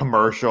just like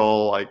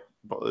commercial, like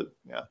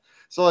yeah.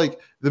 So like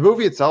the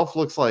movie itself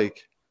looks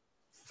like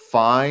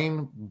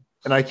fine,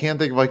 and I can't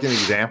think of like an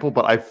example,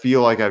 but I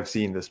feel like I've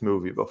seen this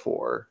movie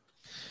before.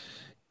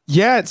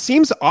 Yeah, it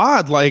seems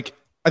odd. Like,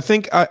 I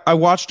think I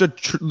watched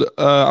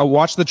I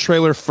watched the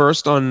trailer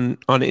first on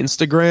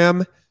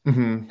Instagram,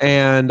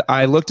 and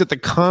I looked at the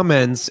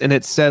comments, and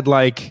it said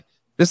like,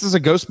 "This is a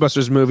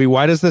Ghostbusters movie.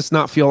 Why does this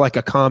not feel like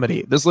a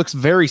comedy? This looks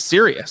very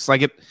serious.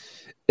 Like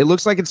it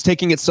looks like it's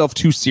taking itself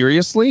too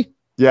seriously."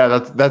 Yeah,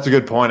 that's a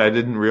good point. I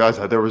didn't realize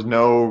that there was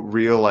no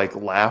real like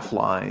laugh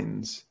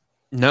lines.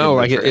 No,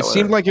 like it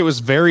seemed like it was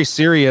very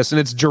serious, and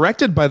it's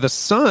directed by the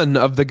son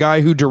of the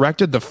guy who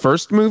directed the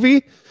first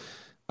movie.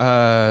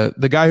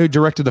 The guy who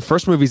directed the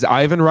first movie is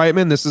Ivan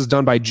Reitman. This is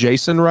done by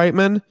Jason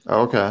Reitman.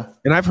 Okay.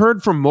 And I've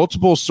heard from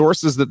multiple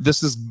sources that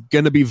this is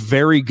going to be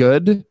very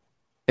good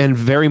and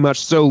very much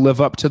so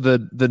live up to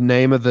the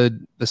name of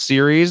the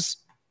series.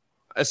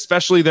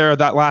 Especially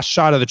that last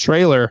shot of the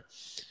trailer,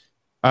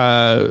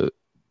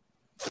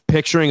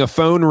 picturing a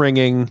phone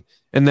ringing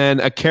and then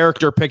a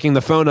character picking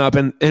the phone up,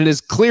 and it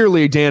is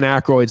clearly Dan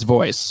Aykroyd's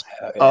voice.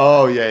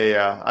 Oh,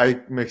 yeah.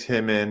 I mix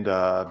him and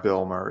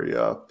Bill Murray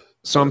up.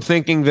 So I'm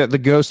thinking that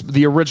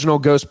the original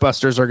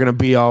Ghostbusters are going to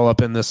be all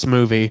up in this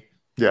movie.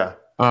 Yeah.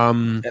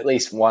 At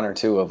least one or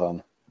two of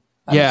them.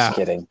 I'm just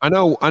kidding. I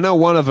know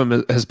one of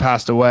them has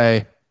passed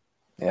away.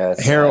 Yeah.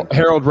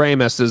 Harold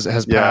Ramis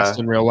has passed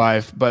in real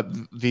life, but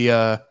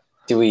the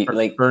do we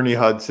like Ernie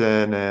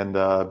Hudson and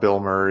Bill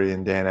Murray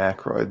and Dan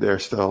Aykroyd? They're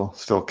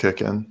still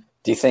kicking.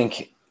 Do you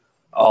think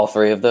all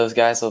three of those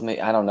guys will make?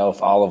 I don't know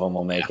if all of them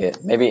will make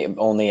it. Maybe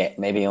only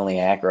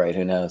Aykroyd.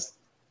 Who knows?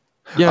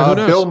 Yeah, who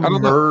knows? Bill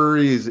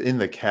Murray's in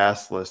the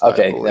cast list.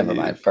 Okay, never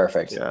mind.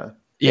 Perfect.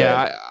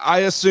 Yeah. I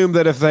assume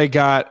that if they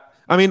got,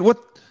 I mean,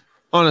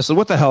 honestly,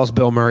 what the hell is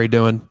Bill Murray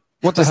doing?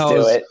 What the Just hell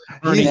do is it.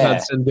 Ernie Yeah.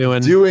 Hudson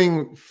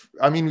doing?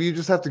 I mean, you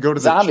just have to go to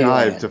the Zombie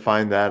Chive Land. to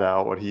find that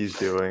out, what he's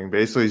doing.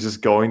 Basically, he's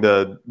just going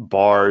to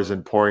bars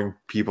and pouring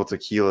people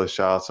tequila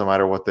shots no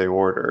matter what they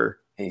order.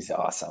 He's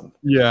awesome.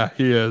 Yeah,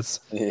 he is.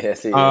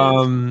 Yes, he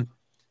is.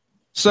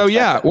 So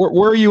yeah,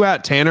 where are you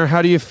at, Tanner?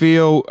 How do you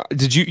feel?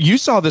 You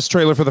saw this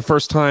trailer for the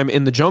first time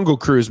in the Jungle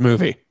Cruise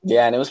movie?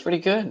 Yeah, and it was pretty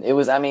good. It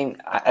was. I mean,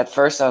 at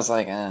first I was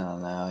like, I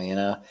don't know. You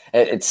know,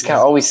 it's kind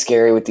of always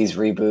scary with these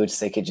reboots.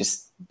 They could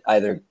just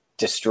either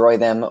destroy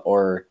them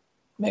or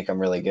make them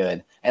really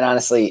good. And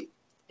honestly,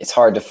 it's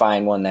hard to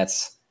find one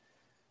that's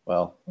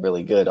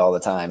really good all the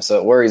time. So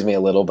it worries me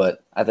a little,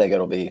 but I think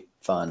it'll be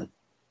fun.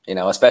 You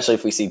know, especially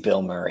if we see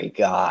Bill Murray.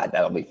 God,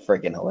 that'll be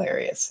freaking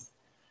hilarious.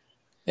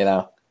 You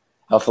know.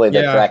 Hopefully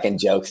they're cracking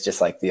jokes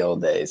just like the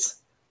old days.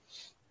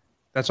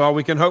 That's all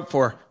we can hope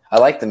for. I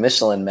like the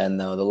Michelin Men,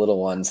 though, the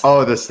little ones.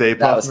 Oh, the Stay Puft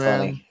That was Man.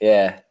 funny.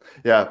 Yeah.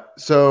 Yeah.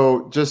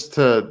 So just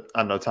to, I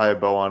don't know, tie a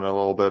bow on it a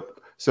little bit.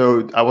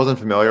 So I wasn't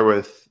familiar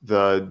with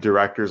the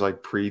director's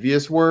like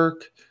previous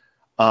work,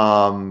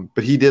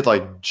 but he did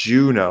like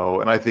Juno,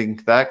 and I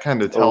think that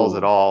kind of tells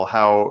it all.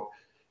 How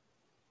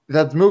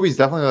that movie's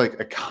definitely like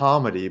a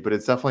comedy, but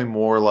it's definitely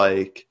more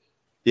like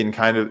in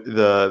kind of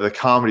the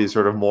comedy is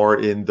sort of more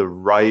in the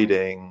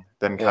writing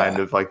than kind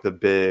of like the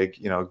big,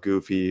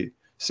 goofy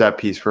set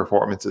piece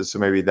performances. So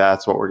maybe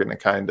that's what we're going to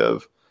kind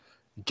of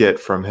get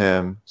from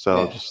him.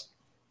 So just,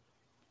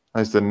 I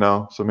just didn't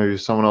know. So maybe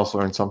someone else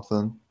learned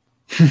something.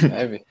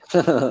 Maybe.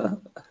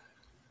 So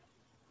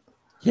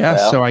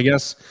I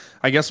guess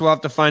we'll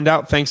have to find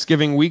out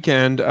Thanksgiving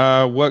weekend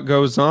what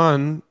goes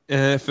on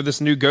for this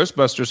new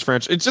Ghostbusters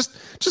franchise. It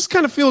just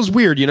kind of feels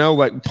weird,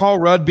 like Paul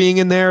Rudd being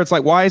in there. It's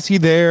like, why is he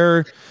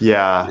there?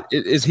 Yeah.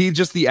 Is he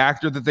just the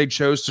actor that they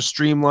chose to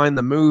streamline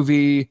the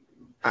movie?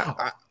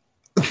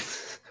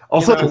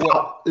 Also,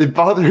 it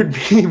bothered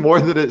me more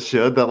than it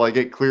should that like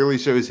it clearly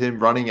shows him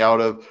running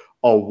out of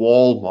a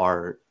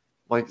Walmart.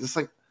 Like, it's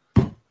like,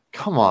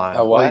 come on.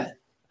 A what? Like,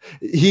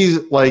 he's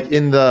like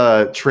in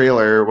the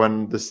trailer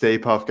when the Stay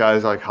Puft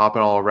guys like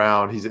hopping all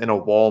around. He's in a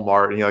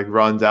Walmart and he like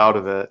runs out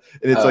of it,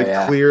 and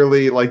it's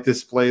clearly like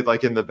displayed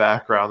like in the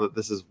background that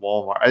this is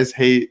Walmart. I just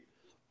hate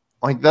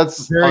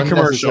that's very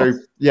commercial.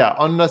 Yeah,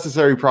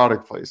 unnecessary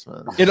product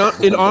placement.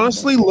 It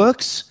honestly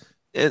looks,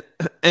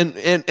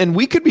 and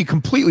we could be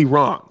completely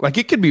wrong. Like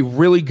it could be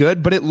really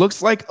good, but it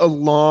looks like a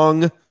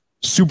long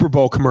Super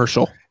Bowl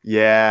commercial.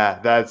 Yeah,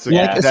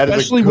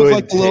 especially with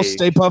like the little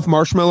Stay Puft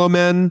Marshmallow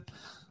Men.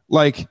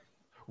 Like,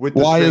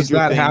 why is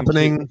that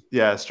happening?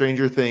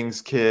 Stranger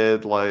Things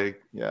kid. Like,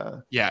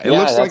 it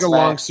looks like a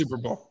long Super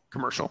Bowl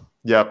commercial.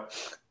 Yep.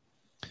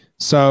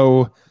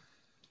 So,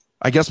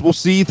 I guess we'll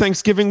see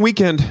Thanksgiving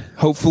weekend.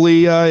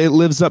 Hopefully, it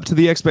lives up to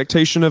the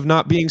expectation of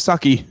not being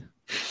sucky.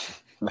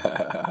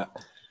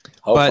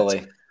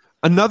 Hopefully. But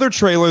another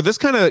trailer. This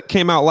kind of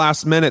came out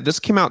last minute. This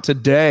came out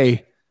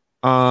today.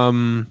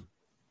 And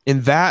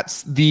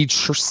that's the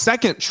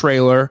second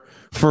trailer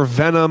for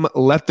Venom: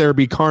 Let There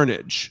Be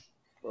Carnage.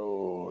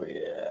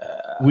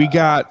 We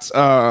got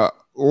a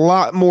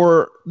lot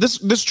more.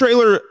 This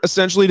trailer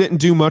essentially didn't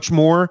do much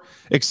more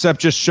except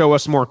just show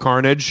us more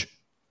carnage.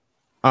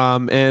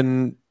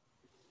 And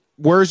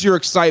where's your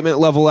excitement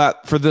level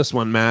at for this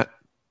one, Matt?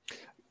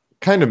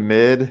 Kind of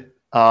mid.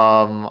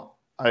 I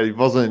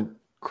wasn't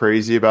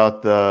crazy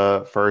about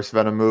the first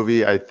Venom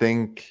movie. I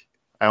think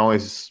I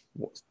only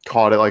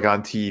caught it like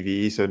on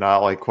TV, so not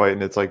like quite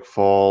in its like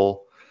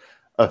full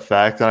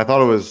effect. And I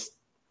thought it was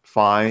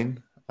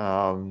fine.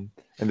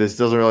 And this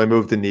doesn't really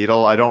move the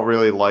needle. I don't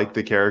really like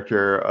the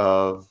character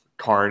of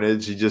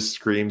Carnage. He just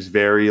screams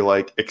very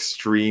like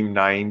extreme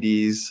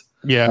 90s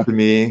to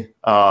me.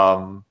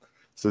 So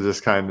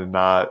just kind of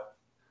not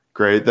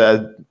great.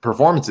 The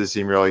performances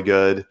seem really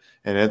good.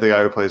 And the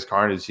guy who plays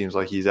Carnage seems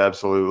like he's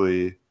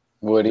absolutely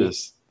Woody.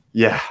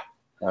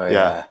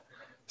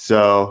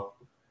 So,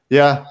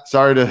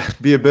 sorry to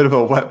be a bit of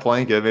a wet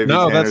blanket. Maybe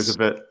Tanner's a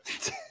bit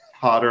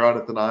hotter on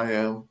it than I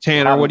am.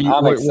 Tanner, where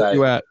are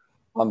you at?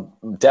 I'm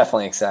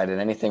definitely excited.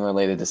 Anything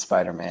related to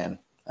Spider-Man,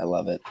 I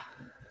love it.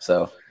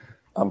 So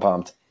I'm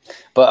pumped.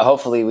 But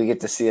hopefully we get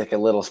to see like a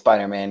little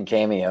Spider-Man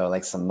cameo,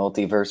 like some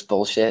multiverse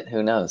bullshit.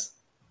 Who knows?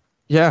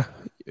 Yeah.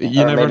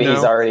 You or never maybe know.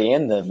 He's already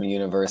in the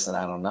universe and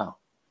I don't know.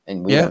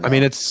 And we I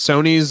mean, it's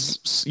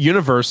Sony's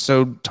universe,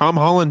 so Tom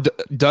Holland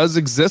does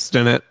exist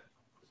in it.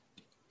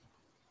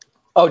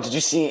 Oh, did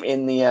you see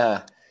in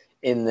the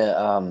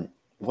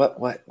what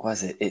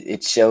was it?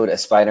 It showed a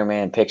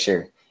Spider-Man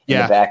picture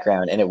in the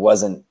background, and it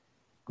wasn't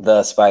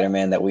the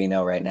Spider-Man that we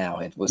know right now.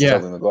 It was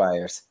Tobey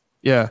Maguire's.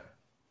 Yeah.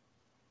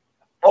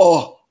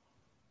 Oh,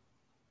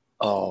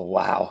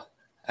 wow.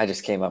 I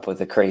just came up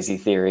with a crazy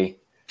theory.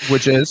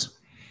 Which is?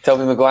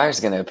 Tobey Maguire's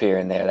going to appear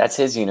in there. That's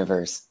his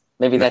universe.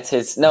 Maybe that's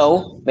his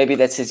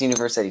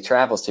universe that he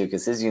travels to,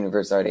 because his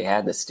universe already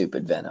had the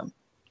stupid Venom.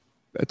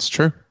 That's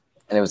true.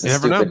 And it was a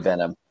stupid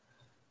Venom.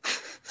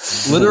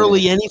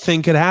 Literally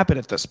anything could happen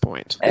at this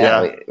point.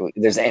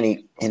 There's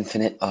any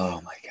infinite.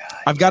 Oh my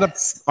God.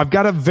 I've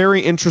got a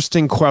very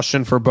interesting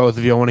question for both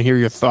of you. I want to hear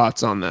your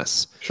thoughts on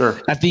this. Sure.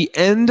 At the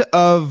end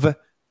of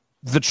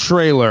the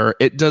trailer,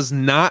 it does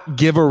not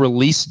give a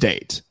release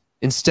date.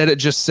 Instead, it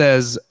just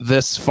says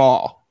this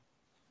fall.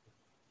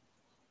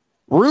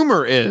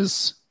 Rumor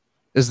is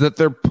that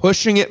they're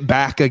pushing it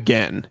back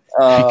again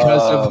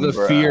because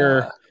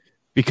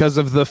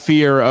of the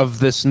fear of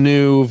this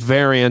new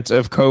variant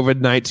of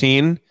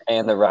COVID-19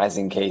 and the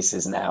rising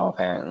cases now,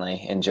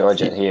 apparently in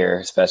Georgia here,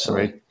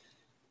 especially. Makes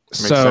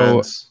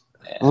So, sense.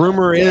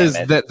 rumor is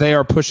that they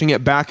are pushing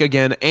it back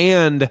again,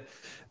 and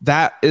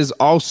that is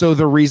also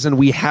the reason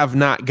we have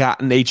not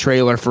gotten a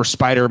trailer for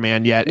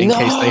Spider-Man yet, in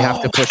case they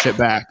have to push it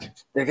back.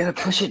 They're gonna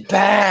push it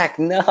back.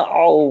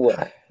 No.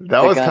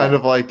 That was kind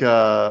of like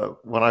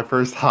when I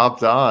first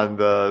hopped on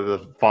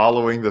the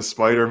following the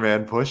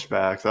Spider-Man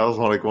pushbacks. That was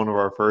one of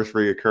our first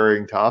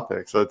reoccurring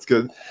topics. So it's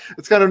good.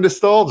 It's kind of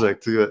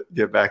nostalgic to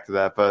get back to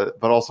that, but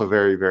also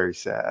very, very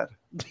sad.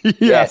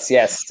 Yes,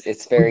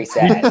 it's very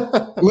sad.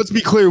 Let's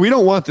be clear, we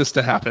don't want this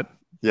to happen.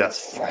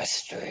 Yes.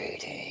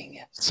 Frustrating.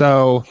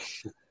 So,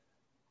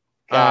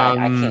 God,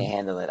 I can't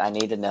handle it. I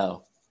need to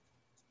know.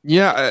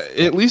 Yeah,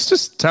 at least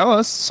just tell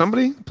us,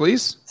 somebody,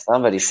 please.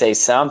 Somebody say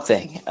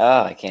something.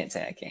 Oh, I can't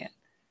say I can't.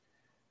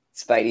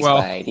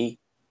 Spidey.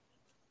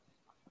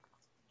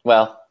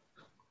 Well.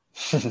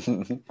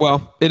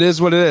 Well, it is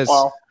what it is.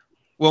 Well.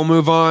 We'll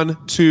move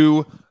on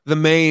to the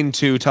main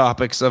two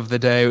topics of the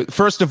day.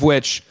 First of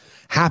which,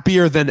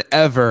 Happier Than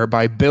Ever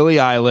by Billie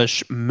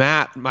Eilish.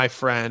 Matt, my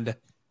friend.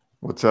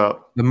 What's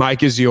up? The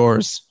mic is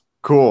yours.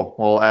 Cool.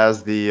 Well,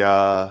 as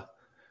the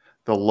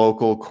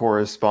local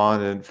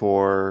correspondent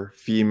for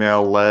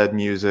female-led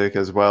music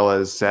as well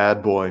as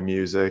sad boy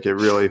music, it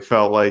really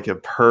felt like a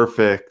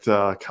perfect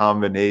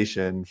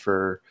combination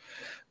for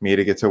me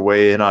to get to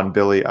weigh in on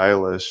Billie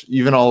Eilish.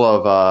 Even all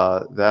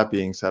of that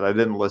being said, I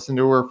didn't listen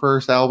to her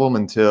first album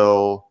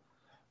until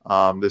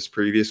this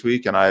previous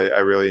week, and I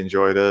really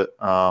enjoyed it.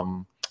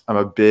 I'm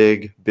a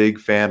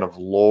big fan of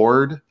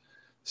Lorde,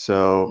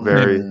 so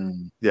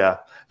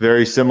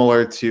very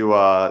similar to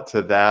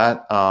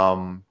that.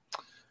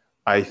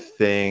 I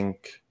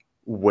think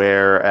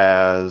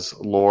whereas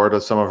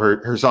Lorde, some of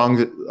her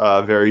songs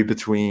vary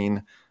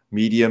between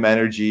medium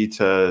energy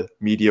to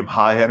medium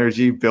high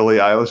energy, Billie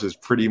Eilish is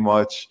pretty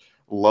much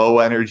low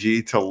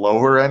energy to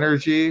lower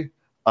energy,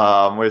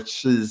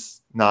 which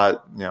is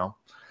not,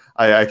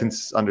 I can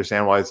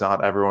understand why it's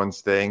not everyone's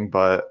thing,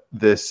 but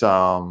this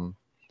new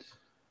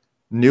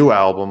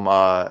album,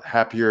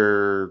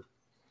 Happier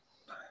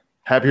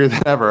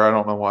Than Ever, I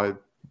don't know why I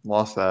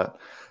lost that.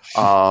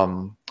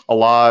 A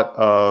lot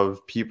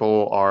of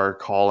people are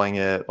calling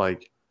it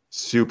like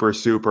super,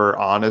 super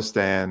honest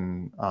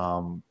and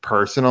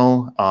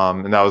personal.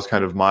 And that was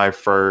kind of my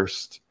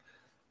first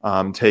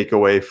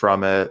takeaway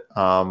from it.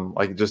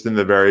 Like just in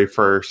the very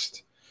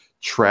first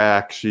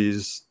track,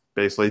 she's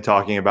basically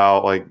talking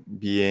about like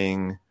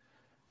being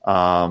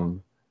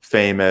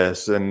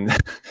famous, and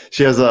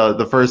she has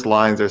the first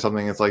lines or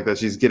something. It's like that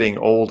she's getting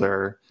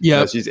older.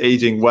 Yeah, she's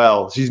aging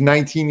well. She's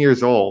 19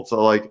 years old,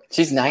 so like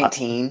she's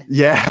 19.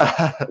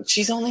 Yeah,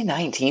 she's only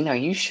 19. Are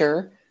you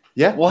sure?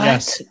 Yeah, what?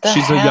 Yes.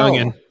 She's hell? a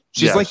youngin.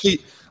 She's like the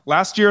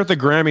last year at the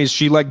Grammys.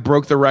 She like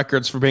broke the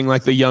records for being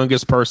like the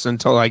youngest person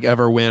to like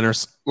ever win, or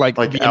like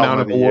the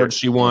amount of awards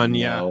she won.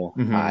 No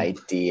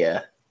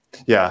idea.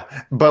 Yeah,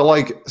 but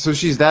like, so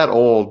she's that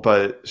old,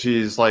 but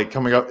she's like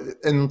coming up,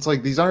 and it's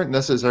like these aren't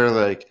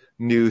necessarily like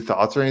new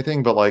thoughts or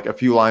anything, but like a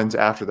few lines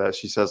after that,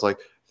 she says like,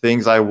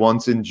 things I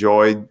once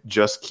enjoyed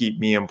just keep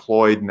me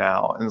employed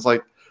now, and it's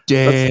like,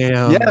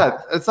 damn,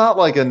 it's not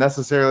like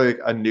necessarily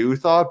a new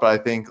thought, but I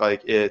think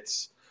like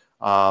it's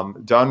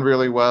done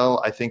really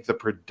well. I think the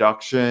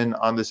production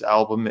on this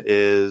album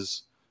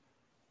is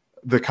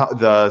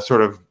the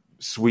sort of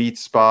sweet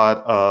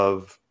spot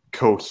of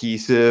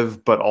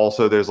cohesive, but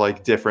also there's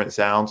like different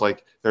sounds.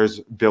 Like there's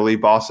Billy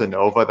Bossa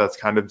Nova that's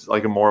kind of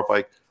like a more of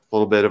like a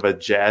little bit of a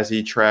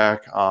jazzy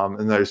track,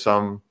 and there's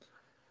some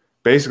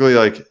basically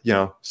like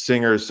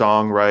singer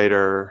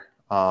songwriter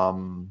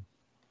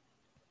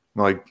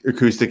like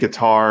acoustic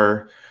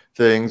guitar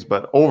things,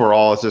 but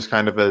overall it's just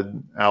kind of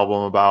an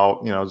album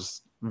about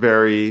just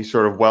very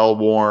sort of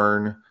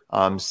well-worn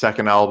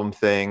second album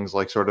things,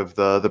 like sort of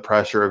the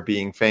pressure of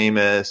being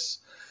famous,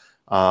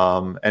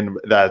 and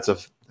that's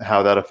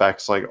how that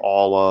affects like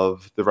all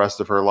of the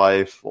rest of her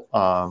life,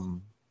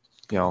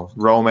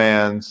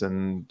 romance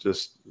and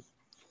just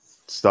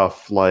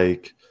stuff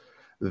like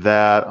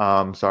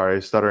that.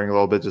 Sorry, stuttering a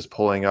little bit, just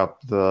pulling up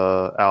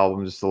the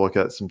album just to look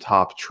at some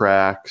top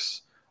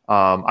tracks.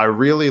 I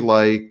really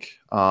like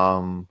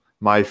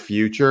My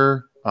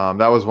Future.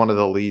 That was one of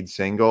the lead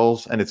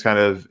singles, and it's kind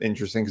of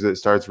interesting because it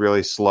starts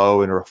really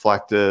slow and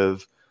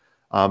reflective,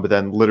 but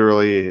then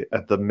literally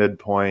at the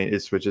midpoint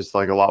it switches to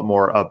like a lot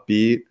more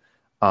upbeat,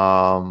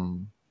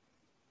 and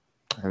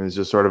it's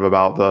just sort of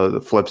about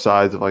the flip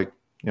sides of like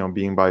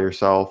being by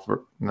yourself,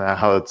 or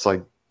how it's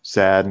like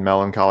sad and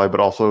melancholy but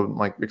also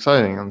like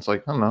exciting, and it's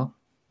like, I don't know,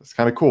 it's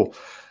kind of cool.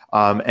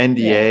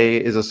 NDA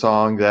is a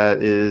song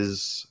that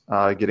is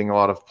getting a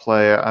lot of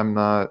play. I'm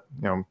not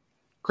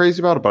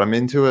crazy about it, but I'm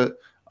into it.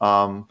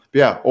 But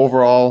yeah,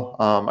 overall,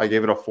 I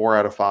gave it a 4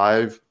 out of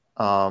 5.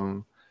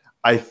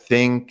 I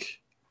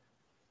think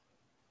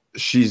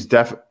she's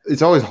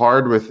it's always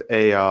hard with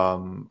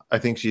I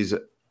think she's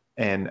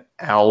an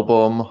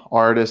album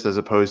artist as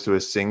opposed to a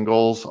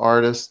singles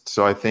artist.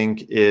 So I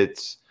think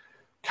it's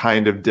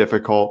kind of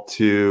difficult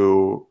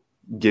to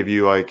give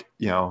you like,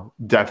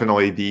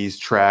 definitely these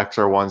tracks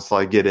are ones to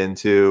like get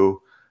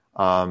into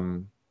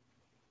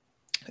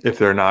if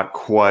they're not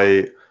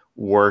quite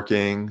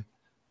working.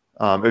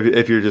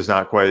 If you're just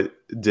not quite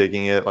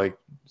digging it, like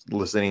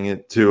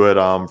listening to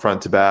it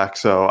front to back.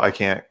 So I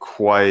can't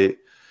quite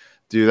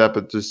do that,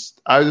 but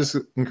I just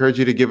encourage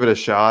you to give it a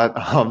shot.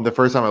 The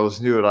first time I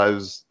listened to it,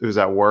 it was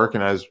at work,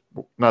 and I was,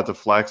 not to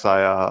flex,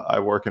 I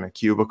work in a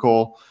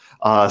cubicle,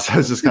 so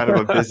it's just kind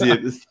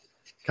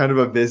of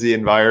a busy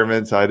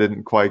environment, so I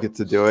didn't quite get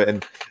to do it.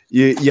 And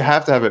you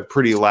have to have it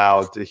pretty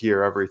loud to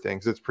hear everything,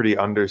 because it's pretty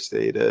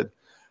understated.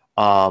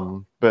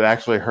 But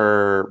actually,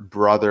 her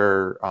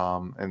brother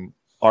and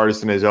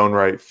artist in his own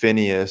right,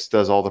 Phineas,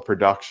 does all the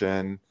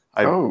production.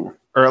 Or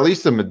at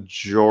least the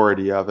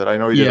majority of it. I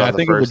know he did on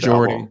the first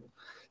album.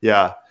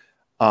 Yeah.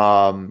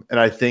 And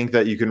I think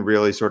that you can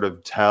really sort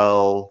of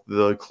tell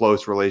the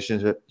close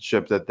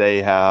relationship that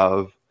they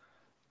have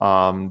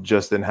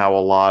just in how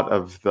a lot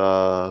of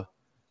the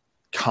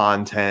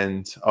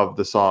content of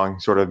the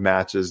song sort of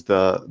matches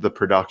the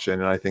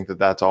production. And I think that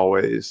that's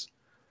always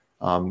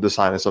the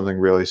sign of something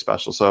really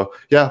special. So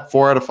yeah,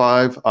 4 out of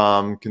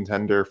 5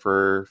 contender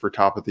for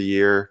top of the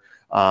year.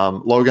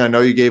 Logan, I know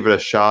you gave it a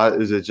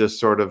shot. Is it just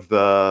sort of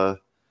the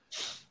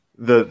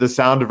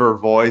sound of her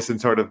voice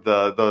and sort of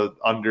the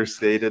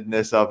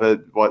understatedness of it,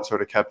 what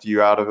sort of kept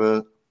you out of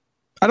it?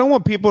 I don't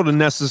want people to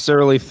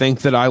necessarily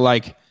think that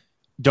I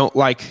don't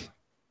like,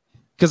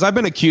 because I've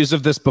been accused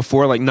of this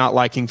before, like not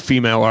liking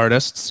female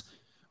artists,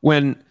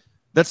 when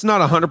that's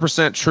not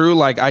 100% true.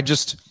 Like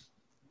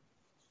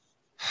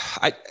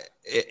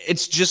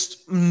it's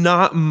just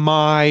not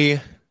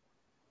my,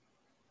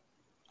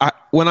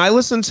 when I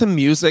listen to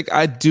music,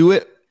 I do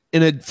it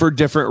for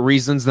different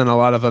reasons than a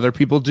lot of other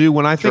people do.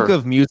 When I think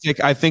of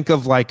music, I think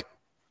of like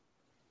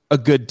a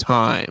good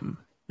time.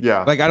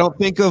 Yeah. Like I don't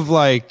think of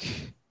like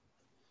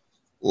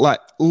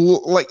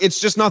it's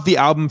just not the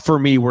album for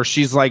me where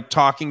she's like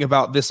talking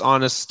about this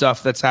honest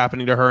stuff that's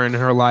happening to her in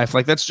her life.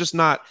 Like that's just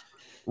not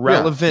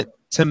relevant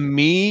to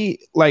me.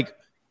 Like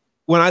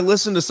when I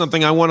listen to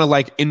something, I want to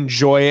like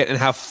enjoy it and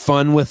have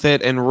fun with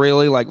it and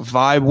really like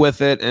vibe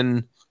with it.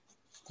 And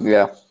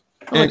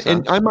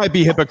and I might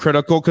be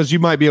hypocritical because you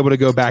might be able to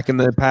go back in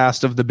the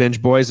past of the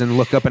Binge Boys and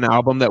look up an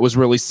album that was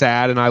really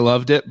sad and I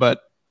loved it.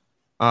 But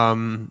I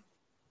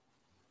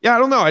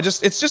don't know.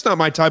 It's just not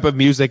my type of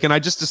music. And I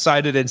just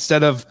decided,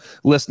 instead of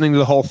listening to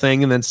the whole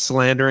thing and then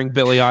slandering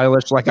Billie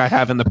Eilish like I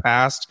have in the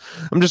past,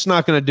 I'm just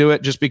not going to do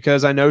it, just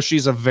because I know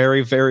she's a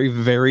very, very,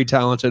 very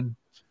talented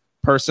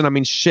person. I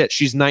mean, shit,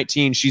 she's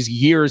 19. She's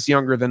years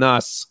younger than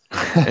us.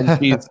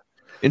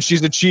 And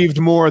she's achieved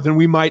more than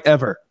we might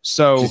ever.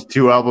 So she's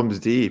 2 albums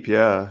deep.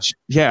 Yeah.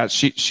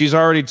 She's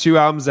already 2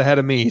 albums ahead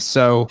of me.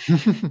 So,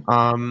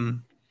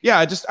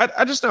 I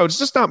just know it's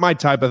just not my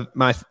type of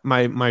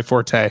my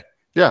forte.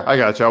 Yeah, I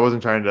got you. I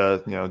wasn't trying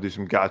to, do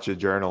some gotcha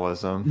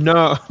journalism.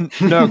 No,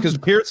 because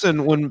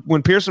Pearson,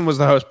 when Pearson was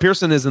the host,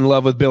 Pearson is in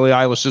love with Billie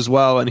Eilish as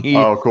well, and he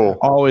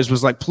always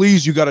was like,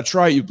 "Please, you got to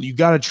try it. You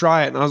got to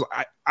try it." And I was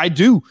like, I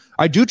do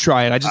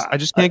try it. I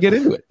just can't get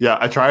into it. Yeah,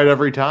 I try it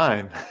every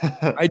time.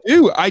 I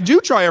do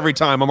try every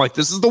time. I'm like,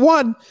 this is the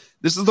one.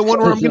 This is the one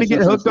where I'm going to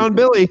get hooked on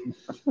Billie.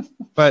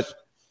 But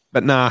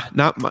nah,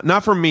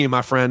 not for me,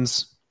 my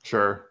friends.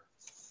 Sure.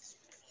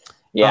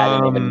 Yeah,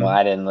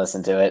 I didn't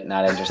listen to it.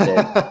 Not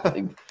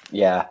interested.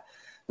 Yeah.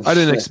 I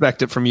didn't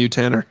expect it from you,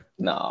 Tanner.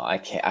 No, I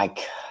can't.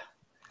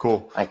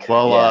 Cool.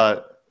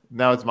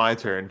 Now it's my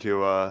turn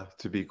to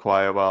be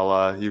quiet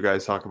while you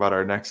guys talk about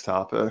our next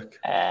topic.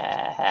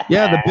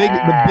 The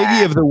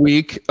biggie of the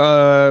week.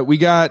 We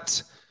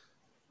got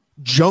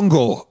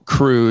Jungle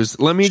Cruise.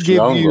 Let me give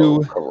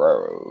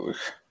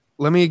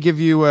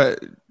you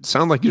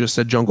sound like you just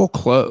said Jungle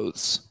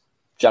Clothes.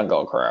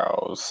 Jungle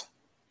Cruise.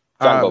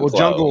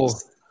 Jungle.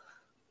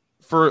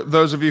 For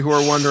those of you who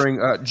are wondering,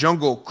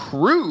 Jungle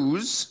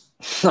Cruise.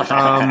 All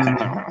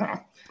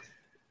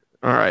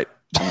right.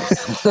 All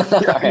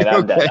right,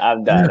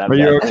 I'm done. Are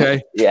you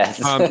okay?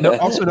 Yes.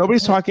 Also,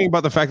 nobody's talking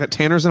about the fact that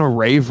Tanner's in a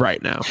rave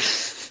right now.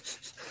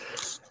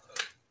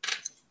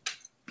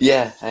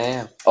 Yeah, I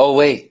am. Oh,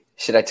 wait.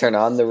 Should I turn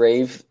on the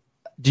rave?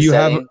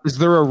 Is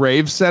there a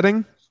rave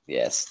setting?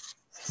 Yes.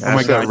 Oh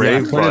my God.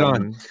 Yeah, turn it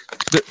on.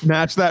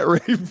 Match that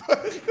rave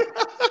button.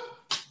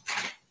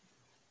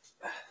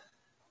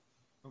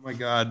 Oh my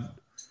God.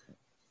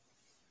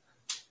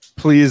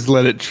 Please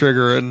let it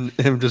trigger and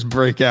him just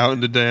break out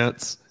into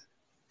dance.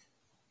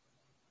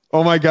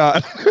 Oh my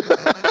God.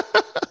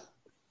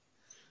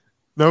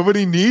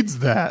 Nobody needs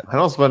that. I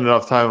don't spend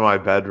enough time in my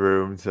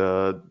bedroom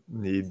to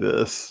need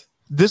this.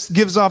 This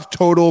gives off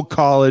total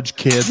college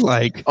kid,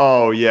 like,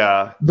 oh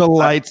yeah, the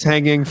lights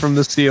hanging from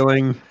the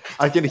ceiling.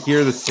 I can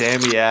hear the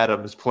Sammy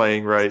Adams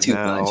playing right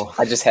now. Much.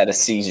 I just had a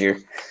seizure.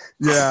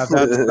 Yeah,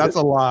 that's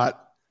a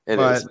lot. It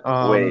is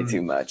way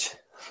too much.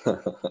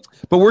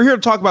 But we're here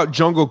to talk about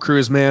Jungle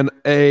Cruise, man.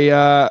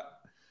 A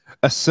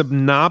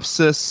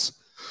synopsis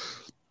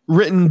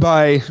written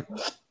by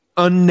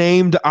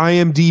unnamed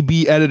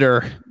IMDb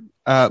editor,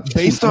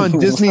 based on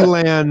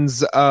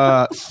Disneyland's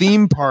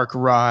theme park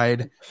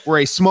ride, where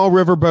a small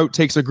riverboat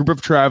takes a group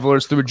of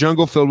travelers through a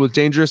jungle filled with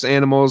dangerous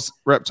animals,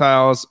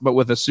 reptiles, but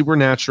with a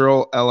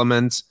supernatural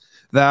element.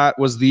 That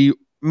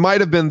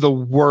might have been the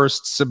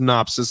worst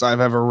synopsis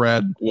I've ever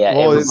read. Yeah,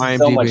 Well, it was IMDb.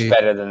 so much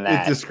better than It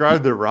that.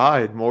 described the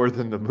ride more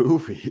than the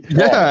movie.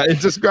 Yeah, it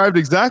described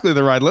exactly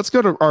the ride. Let's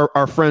go to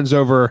our friends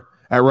over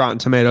at Rotten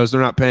Tomatoes. They're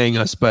not paying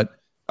us, but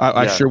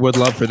I sure would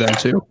love for them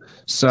to.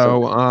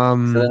 So So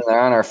then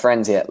they're not our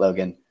friends yet,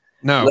 Logan.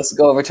 no. Let's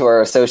go over to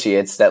our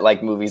associates that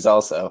like movies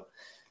also.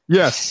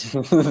 Yes.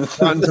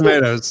 Rotten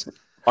Tomatoes.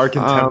 Our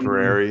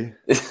contemporary.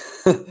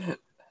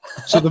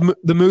 So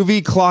the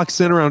movie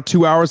clocks in around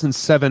 2 hours and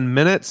 7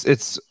 minutes.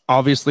 It's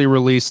obviously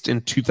released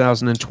in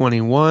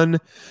 2021.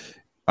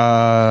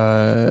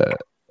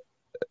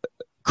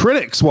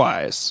 Critics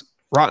wise,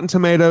 Rotten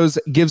Tomatoes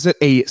gives it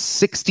a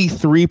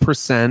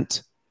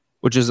 63%,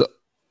 which is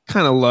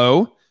kind of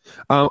low.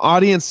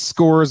 Audience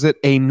scores it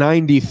a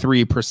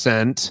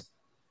 93%,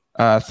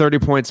 30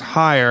 points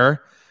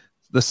higher.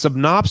 The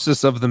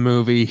synopsis of the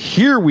movie,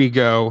 here we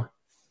go.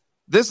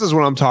 This is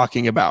what I'm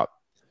talking about.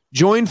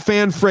 Join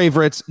fan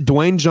favorites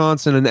Dwayne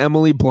Johnson and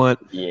Emily Blunt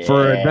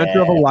for an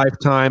adventure of a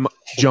lifetime,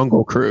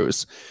 Jungle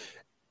Cruise.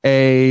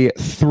 A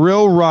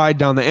thrill ride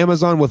down the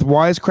Amazon with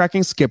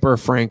wisecracking skipper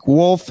Frank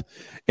Wolf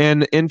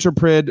and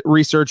intrepid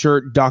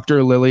researcher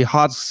Dr. Lily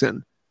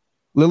Hodgson.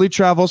 Lily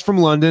travels from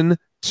London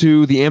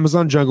to the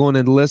Amazon jungle and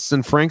enlists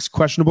in Frank's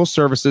questionable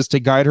services to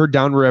guide her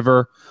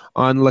downriver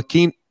on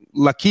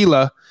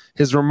L'Aquila,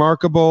 his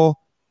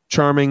remarkable,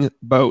 charming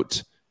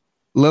boat.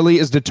 Lily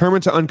is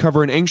determined to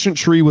uncover an ancient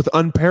tree with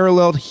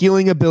unparalleled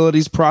healing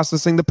abilities,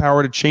 processing the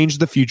power to change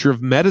the future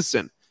of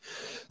medicine.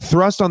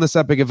 Thrust on this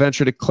epic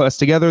adventure to quest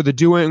together, the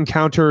duo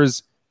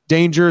encounters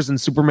dangers and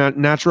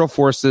supernatural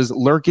forces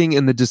lurking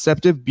in the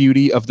deceptive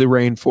beauty of the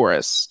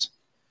rainforest.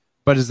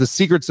 But as the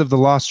secrets of the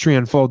lost tree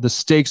unfold, the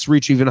stakes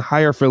reach even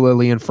higher for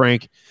Lily and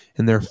Frank,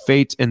 and their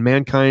fate and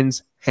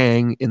mankind's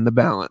hang in the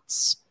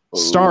balance.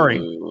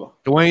 Starring Ooh.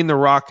 Dwayne "The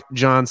Rock"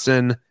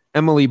 Johnson,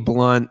 Emily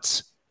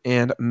Blunt,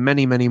 and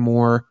many, many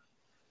more.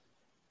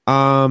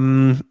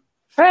 Frank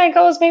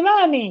owes me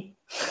money.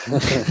 I'll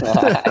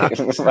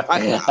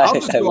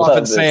just go off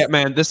and say it,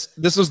 man. This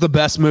was the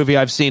best movie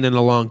I've seen in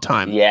a long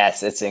time.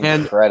 Yes, it's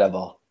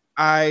incredible.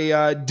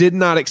 I did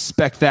not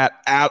expect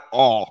that at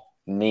all.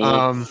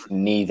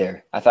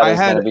 Neither. I thought it was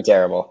going to be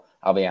terrible.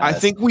 I'll be honest. I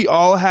think we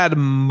all had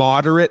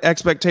moderate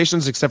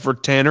expectations, except for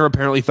Tanner.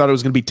 Apparently, thought it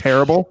was going to be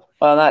terrible.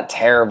 Well, not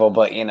terrible,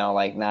 but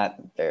like not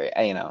very,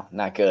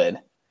 not good.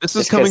 This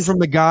is coming from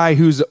the guy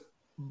who's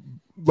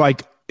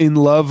like in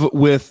love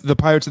with the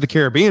Pirates of the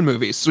Caribbean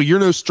movies. So you're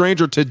no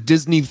stranger to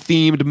Disney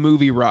themed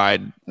movie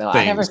ride. No,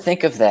 things. I never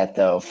think of that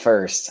though.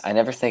 First, I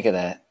never think of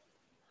that.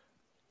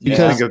 You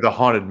think of the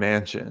Haunted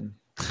Mansion.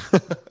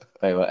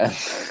 Wait,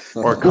 what?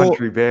 Or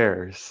Country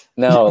Bears.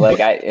 No, like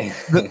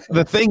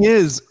the thing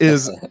is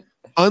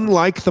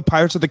unlike the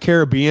Pirates of the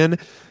Caribbean,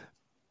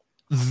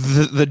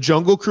 the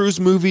Jungle Cruise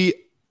movie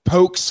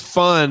pokes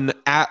fun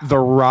at the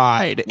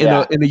ride in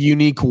a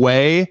unique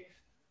way,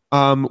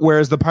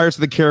 whereas the Pirates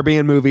of the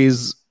Caribbean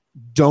movies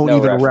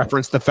don't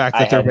reference the fact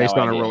that they're based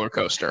on a roller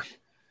coaster.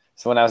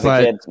 So when I was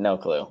a kid, no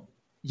clue.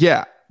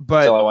 Yeah,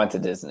 but until I went to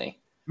Disney.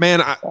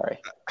 Man,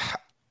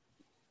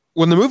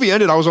 when the movie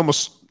ended, I was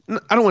almost,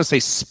 I don't want to say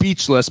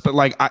speechless, but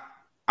like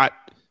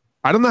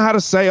I don't know how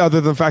to say other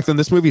than the fact that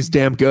this movie is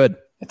damn good.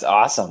 It's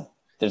awesome.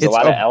 There's a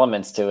lot of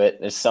elements to it.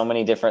 There's so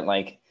many different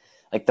like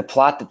the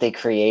plot that they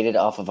created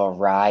off of a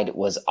ride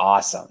was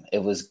awesome.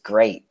 It was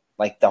great.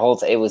 Like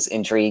it was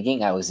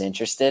intriguing. I was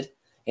interested,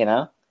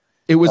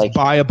 It was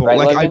buyable. Right,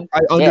 like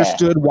I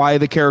understood why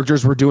the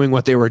characters were doing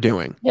what they were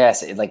doing.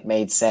 Yes, it like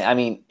made sense. I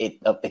mean,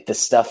 the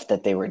stuff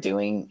that they were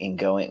doing and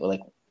going,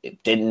 like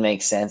it didn't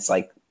make sense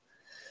like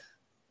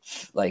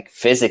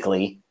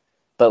physically,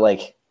 but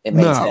like it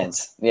made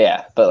sense.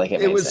 Yeah, but like it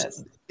made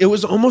sense. It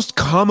was almost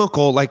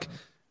comical. Like,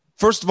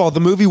 first of all, the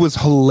movie was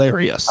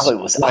hilarious. Oh, it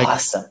was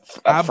awesome.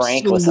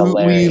 Frank was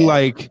absolutely, hilarious.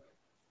 like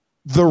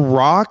The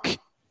Rock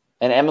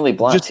and Emily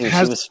Blunt too.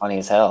 She was funny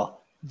as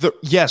hell.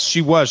 Yes,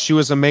 she was. She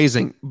was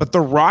amazing. But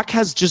The Rock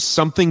has just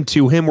something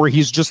to him where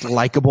he's just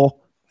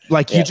likable.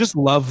 Like you just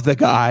love the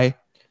guy.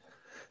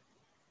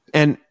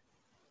 And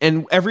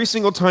every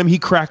single time he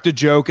cracked a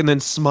joke and then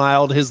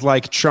smiled his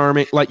like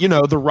charming, like,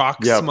 The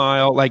Rock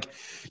smile, like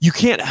you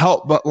can't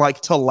help but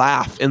like to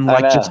laugh and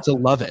like just to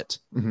love it.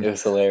 It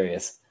was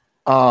hilarious.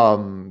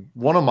 One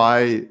of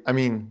my,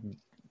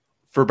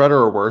 for better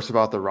or worse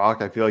about The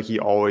Rock, I feel like he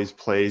always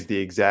plays the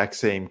exact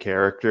same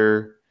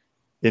character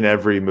in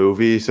every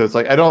movie. So it's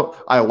like,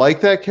 I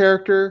like that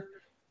character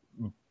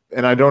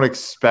and I don't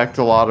expect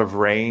a lot of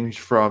range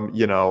from,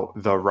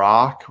 The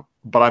Rock,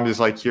 but I'm just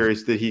like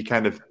curious, did he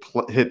kind of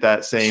hit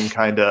that same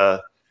kind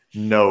of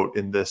note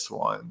in this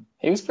one?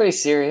 He was pretty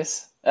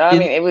serious.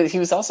 He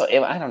was also,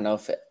 I don't know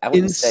if I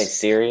wouldn't say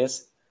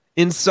serious.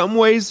 In some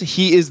ways,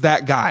 he is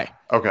that guy.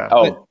 Okay.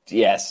 Oh,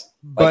 yes.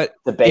 But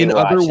the Baywatch in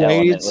other element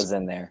ways, was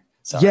in there.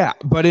 Sorry. yeah,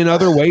 but in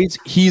other ways,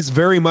 he's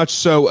very much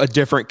so a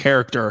different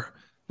character.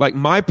 Like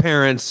my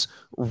parents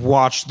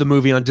watched the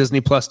movie on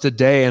Disney Plus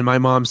today, and my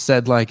mom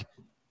said, like,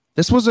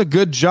 this was a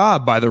good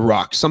job by The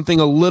Rock, something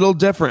a little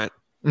different.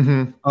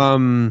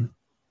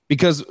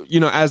 Because, you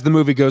know, as the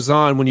movie goes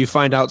on, when you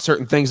find out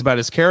certain things about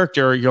his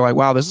character, you're like,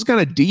 wow, this is kind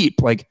of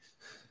deep. Like,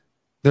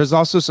 there's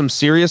also some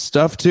serious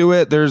stuff to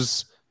it.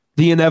 There's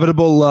the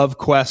inevitable love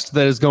quest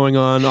that is going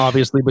on,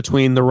 obviously,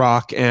 between The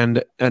Rock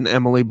and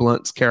Emily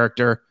Blunt's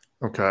character.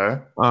 Okay.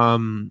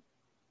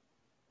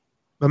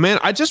 But man,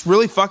 I just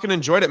really fucking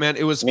enjoyed it, man.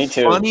 It was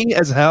funny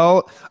as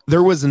hell.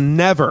 There was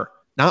never,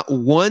 not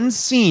one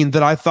scene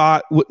that I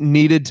thought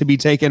needed to be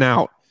taken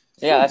out.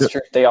 Yeah, that's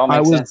true. They all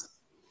make sense.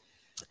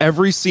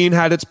 Every scene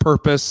had its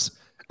purpose.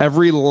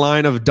 Every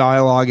line of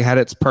dialogue had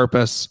its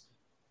purpose.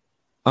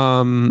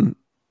 The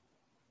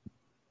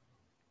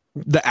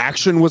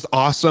action was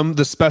awesome.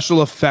 The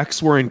special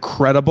effects were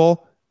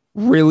incredible.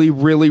 Really,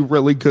 really,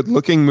 really good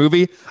looking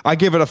movie. I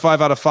give it a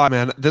 5 out of 5,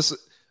 man. This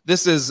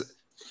is,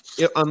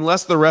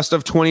 unless the rest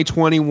of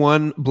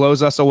 2021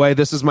 blows us away,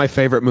 this is my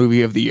favorite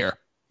movie of the year.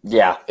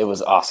 Yeah, it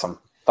was awesome.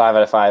 5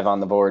 out of 5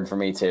 on the board for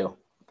me too.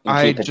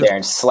 Keep it there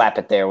and slap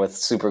it there with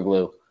super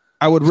glue.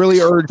 I would really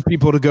urge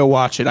people to go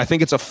watch it. I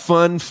think it's a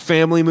fun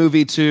family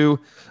movie too.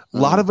 A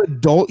lot of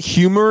adult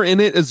humor in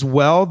it as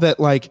well. That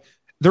like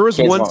there was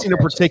one scene in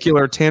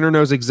particular. Tanner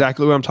knows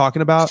exactly what I'm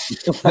talking about.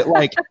 That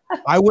like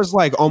I was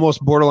like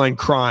almost borderline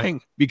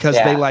crying because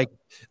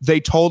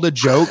they told a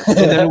joke and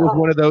then it was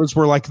one of those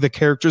where like the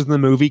characters in the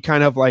movie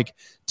kind of like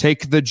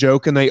take the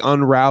joke and they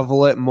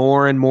unravel it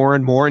more and more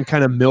and more and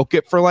kind of milk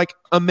it for like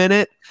a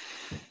minute.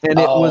 And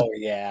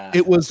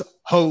it was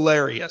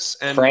hilarious.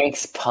 And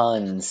Frank's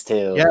puns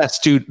too. Yes,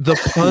 dude. The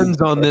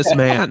puns on this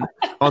man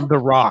on The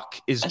Rock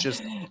is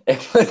just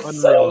it was unreal.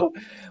 So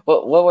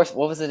what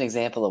was an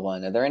example of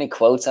one? Are there any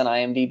quotes on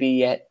IMDb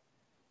yet?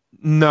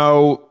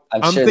 No.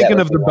 I'm sure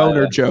thinking of the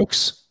boner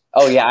jokes.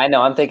 Oh yeah, I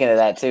know. I'm thinking of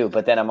that too.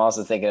 But then I'm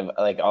also thinking of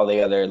like all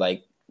the other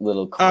like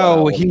little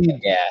he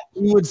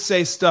would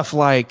say stuff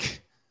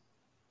like,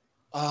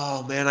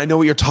 oh man, I know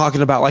what you're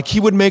talking about. Like he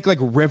would make like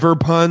river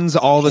puns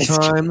all the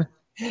time.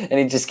 And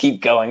he'd just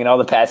keep going, and all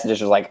the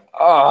passengers were like,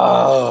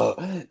 "Oh,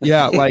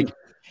 yeah!" Like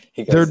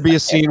there'd be a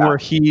scene where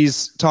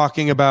he's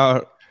talking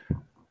about,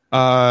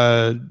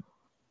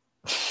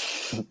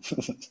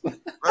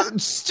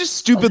 just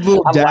stupid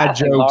little dad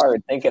jokes.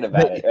 Hard thinking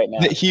about it right now.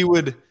 That he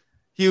would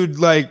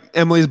like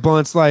Emily's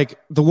Blunt's like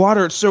the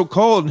water. It's so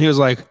cold, and he was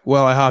like,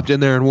 "Well, I hopped in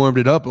there and warmed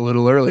it up a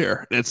little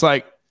earlier." And it's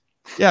like,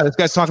 yeah, this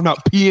guy's talking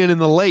about peeing in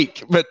the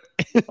lake, but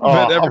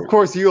of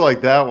course you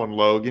like that one,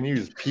 Logan. You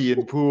just pee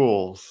in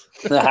pools.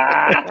 He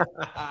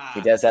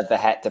does have the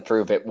hat to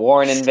prove it.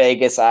 Warren in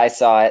Vegas, I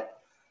saw it.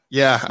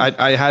 Yeah,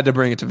 I had to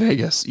bring it to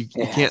Vegas. You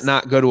can't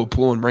not go to a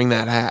pool and bring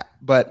that hat.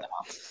 But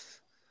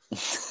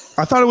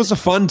I thought it was a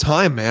fun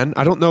time, man.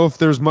 I don't know if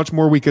there's much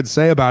more we could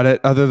say about it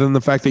other than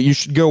the fact that you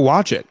should go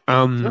watch it.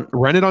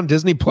 Rent it on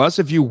Disney Plus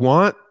if you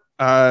want.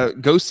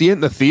 Go see it in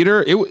the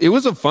theater. It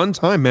was a fun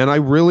time, man. I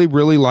really,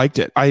 really liked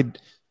it. I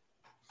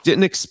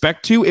didn't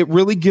expect to. It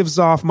really gives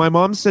off. My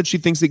mom said she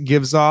thinks it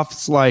gives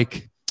off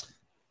like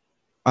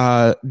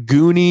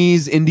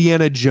Goonies,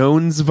 Indiana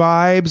Jones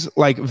vibes,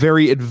 like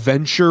very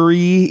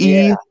adventure-y.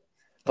 Yeah,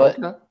 but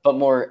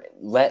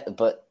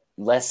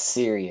less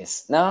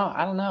serious. No,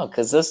 I don't know,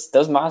 because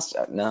those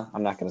monsters. No,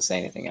 I'm not going to say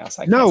anything else.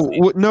 I know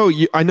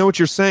what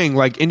you're saying.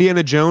 Like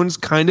Indiana Jones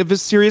kind of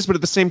is serious, but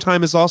at the same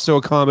time is also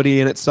a comedy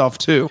in itself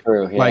too.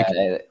 True. Yeah, like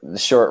the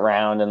short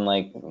round and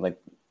like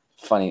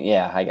funny.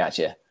 Yeah, I got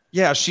you.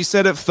 Yeah, she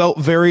said it felt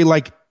very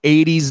like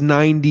 80s,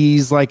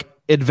 90s like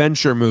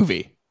adventure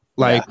movie.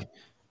 Like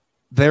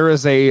there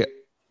is it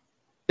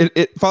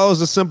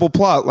follows a simple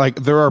plot. Like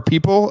there are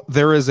people,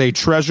 there is a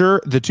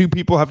treasure. The two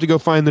people have to go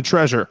find the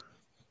treasure,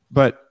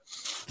 but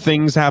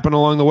things happen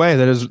along the way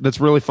that's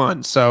really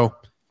fun. So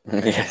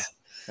yes.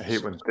 I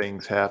hate when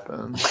things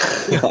happen.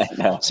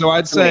 So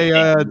I'd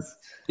say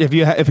if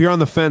you're on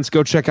the fence,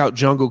 go check out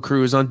Jungle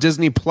Cruise on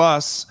Disney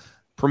Plus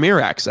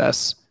Premier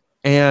Access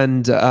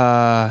and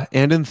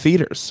in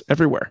theaters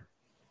everywhere.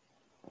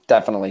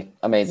 Definitely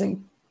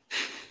amazing.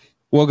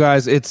 Well,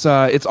 guys, it's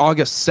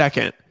August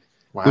 2nd,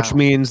 which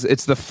means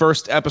it's the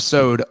first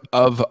episode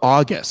of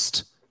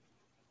August.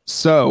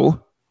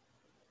 So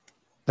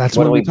that's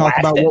when we talk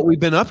about what we've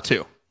been up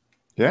to.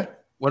 Yeah.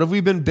 What have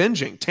we been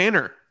binging?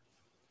 Tanner,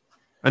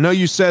 I know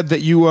you said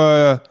that you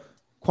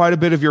quite a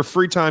bit of your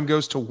free time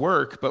goes to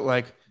work, but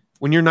like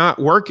when you're not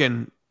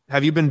working,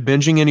 have you been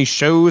binging any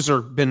shows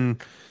or been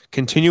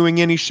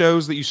continuing any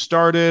shows that you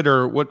started,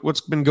 or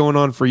what's been going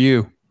on for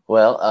you?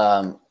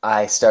 Well,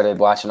 I started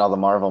watching all the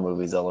Marvel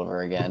movies all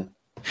over again.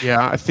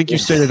 Yeah, I think you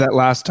stated that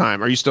last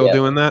time. Are you still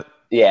doing that?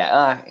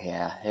 Yeah,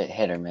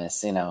 hit or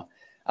miss. You know,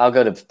 I'll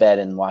go to bed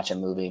and watch a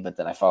movie, but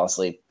then I fall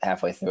asleep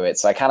halfway through it.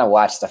 So I kind of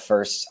watched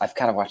I've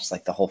kind of watched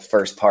like the whole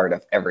first part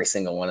of every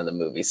single one of the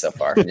movies so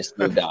far and just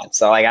moved on.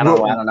 So like, I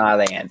don't know how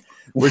they end.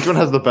 Which one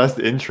has the best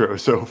intro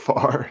so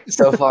far?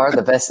 So far,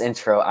 the best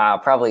intro,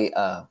 probably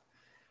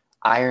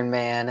Iron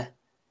Man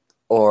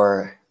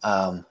or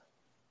Iron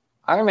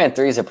Man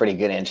 3 is a pretty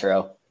good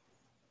intro.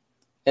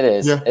 It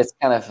is. Yeah. It's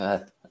kind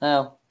of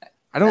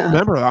I don't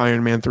remember the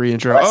Iron Man 3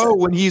 intro. Oh,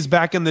 when he's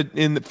back in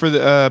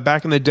the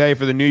back in the day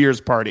for the New Year's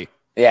party.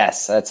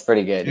 Yes, that's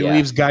pretty good. He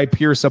leaves Guy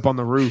Pearce up on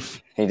the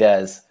roof. He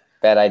does.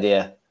 Bad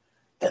idea.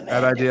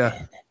 Bad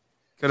idea.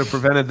 Could have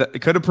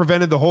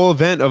prevented the whole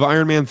event of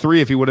Iron Man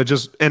 3 if he would have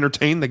just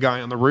entertained the guy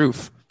on the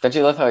roof. Don't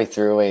you love how he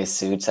threw away his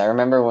suits? I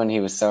remember when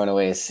he was throwing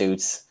away his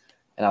suits,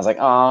 and I was like,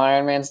 "Oh,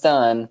 Iron Man's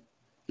done."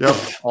 Yep,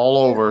 all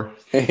over.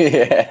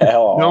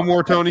 No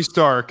more Tony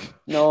Stark.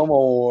 No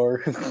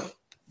more.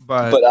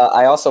 But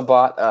I also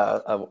bought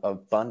a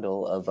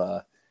bundle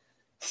of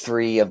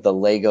 3 of the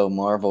Lego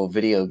Marvel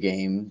video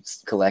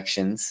games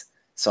collections.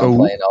 So I'm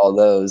playing all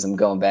those. I'm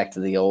going back to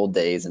the old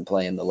days and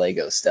playing the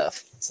Lego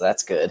stuff. So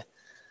that's good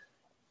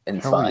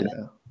and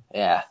fun.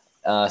 Yeah.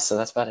 So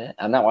that's about it.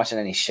 I'm not watching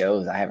any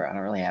shows. I don't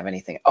really have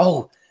anything.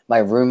 Oh, my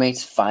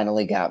roommates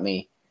finally got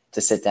me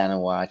to sit down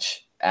and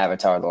watch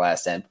Avatar: The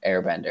Last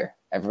Airbender.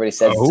 Everybody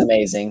says it's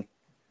amazing.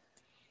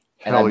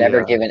 And I've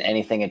never given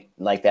anything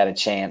like that a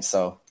chance.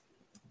 So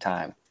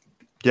time.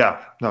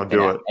 Yeah. No,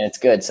 do it. And it's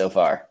good so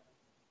far.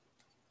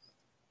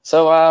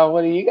 So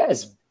what are you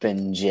guys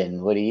binging?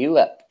 What are you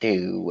up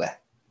to?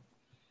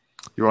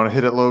 You want to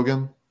hit it,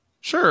 Logan?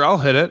 Sure, I'll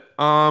hit it.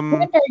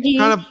 Kind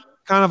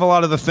of a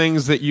lot of the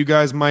things that you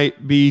guys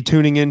might be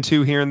tuning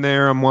into here and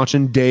there. I'm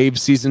watching Dave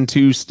season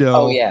 2 still.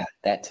 Oh yeah,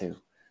 that too.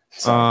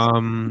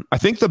 I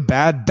think The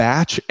Bad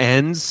Batch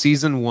ends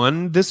season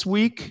 1 this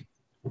week.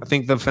 I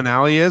think the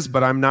finale is,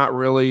 but I'm not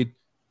really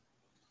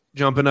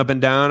jumping up and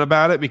down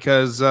about it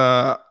because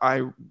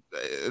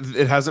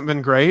it hasn't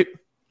been great.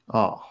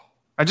 Oh,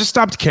 I just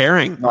stopped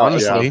caring,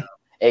 honestly.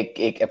 Yeah.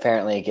 It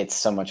apparently it gets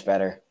so much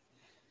better.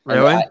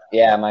 Really?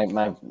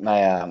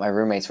 My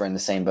roommates were in the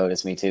same boat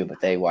as me too, but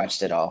they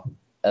watched it all.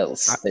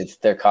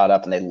 They're caught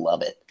up and they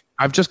love it.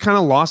 I've just kind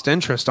of lost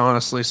interest,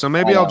 honestly. So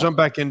maybe I'll jump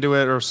back into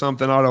it or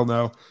something. I don't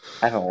know.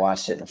 I haven't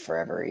watched it in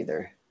forever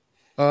either.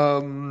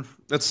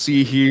 Let's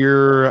see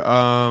here.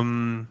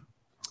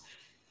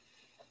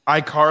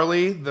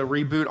 iCarly, the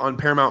reboot on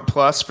Paramount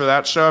Plus for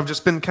that show. I've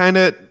just been kind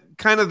of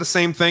the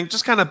same thing.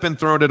 Just kind of been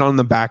throwing it on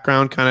the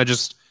background, kind of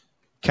just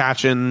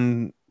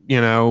catching,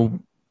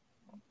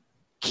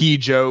 key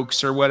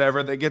jokes or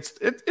whatever that gets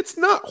it. It's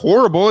not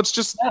horrible. It's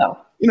just,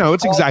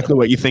 it's exactly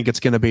what you think it's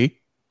going to be.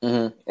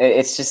 Mm-hmm.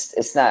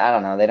 It's not, I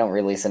don't know. They don't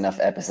release enough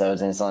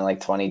episodes and it's only like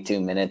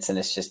 22 minutes and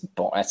it's just,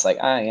 it's like,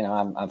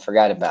 I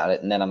forgot about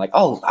it. And then I'm like,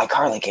 oh,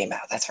 iCarly came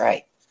out. That's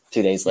right.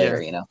 2 days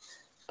later,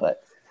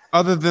 but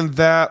other than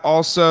that,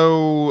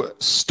 also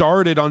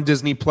started on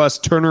Disney Plus,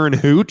 Turner and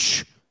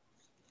Hooch.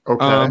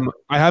 Okay.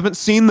 I haven't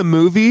seen the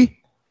movie,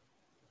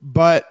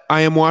 but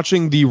I am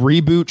watching the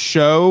reboot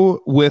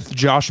show with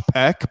Josh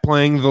Peck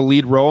playing the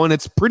lead role, and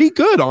it's pretty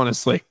good,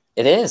 honestly.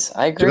 It is.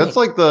 I agree. Dude, that's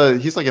like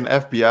he's like an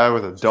FBI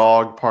with a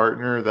dog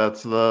partner.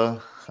 That's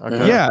the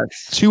okay. Yeah,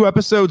 2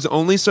 episodes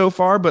only so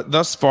far, but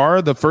thus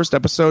far, the first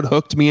episode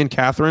hooked me and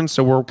Catherine,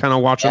 so we're kind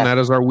of watching that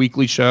as our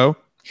weekly show.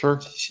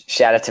 Sure.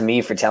 Shout out to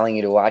me for telling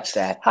you to watch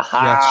that.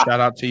 Yes, shout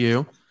out to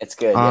you. It's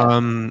good.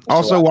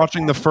 Also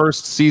watching the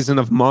first season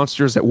of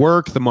Monsters at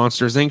Work, the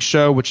Monsters Inc.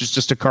 show, which is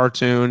just a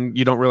cartoon.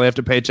 You don't really have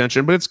to pay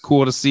attention, but it's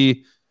cool to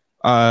see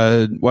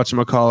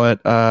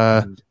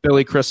whatchamacallit,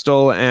 Billy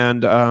Crystal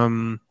and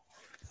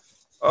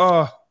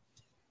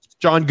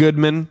John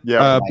Goodman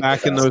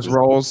back in those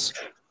roles.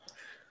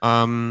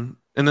 And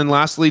then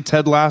lastly,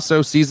 Ted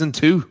Lasso season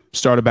 2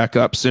 started back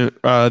up soon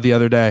the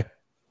other day.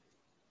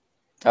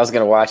 I was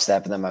going to watch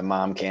that, but then my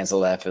mom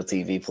canceled Apple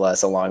TV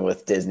Plus along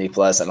with Disney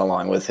Plus and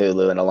along with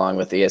Hulu and along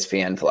with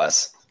ESPN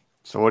Plus.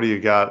 So what do you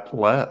got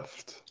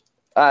left?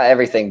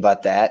 Everything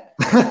but that.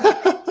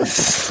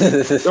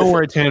 Don't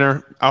worry,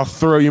 Tanner. I'll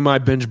throw you my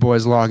Binge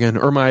Boys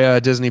login or my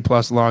Disney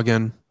Plus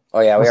login. Oh,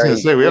 yeah. We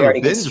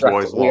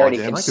already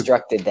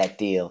constructed that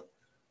deal.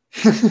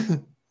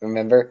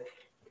 Remember?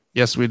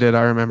 Yes, we did.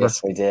 I remember.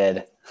 Yes, we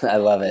did. I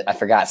love it. I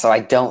forgot. So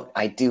I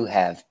do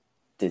have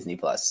Disney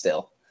Plus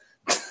still.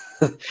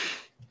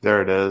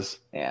 There it is.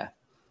 Yeah.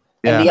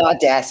 And the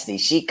audacity.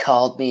 She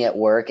called me at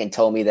work and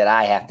told me that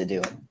I have to do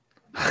it.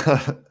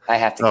 I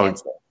have to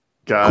cancel.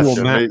 Gotcha.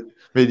 Cool,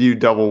 made you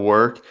double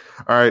work.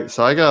 All right.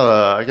 So I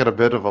got a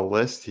bit of a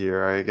list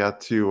here. I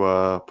got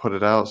to put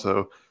it out. So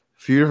a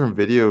few different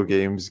video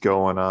games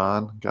going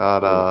on.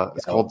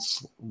 It's called,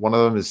 one of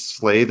them is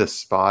Slay the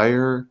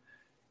Spire.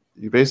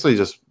 You basically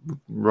just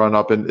run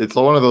up and it's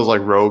one of those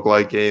like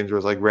roguelike games where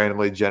it's like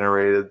randomly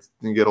generated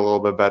and get a little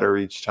bit better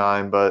each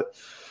time, but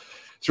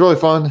it's really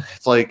fun.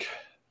 It's like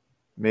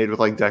made with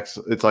like decks.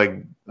 It's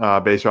like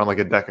based around like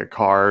a deck of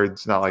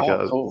cards, not like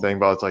thing,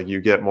 but it's like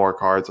you get more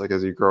cards like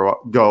as you go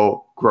up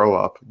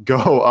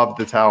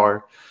the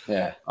tower.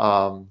 Yeah.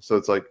 So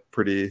it's like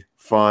pretty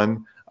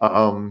fun.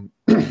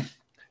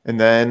 And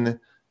then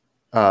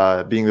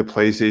being the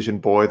PlayStation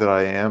boy that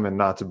I am, and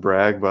not to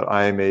brag, but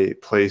I am a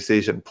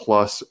PlayStation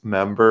Plus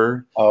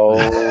member. Oh,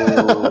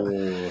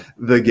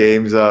 The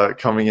game's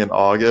coming in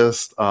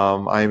August.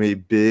 I am a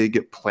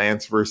big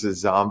Plants vs.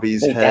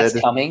 Zombies wait, head.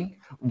 that's coming?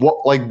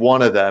 What, like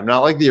one of them, not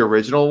like the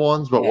original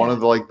ones, but one Yeah. of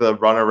the like the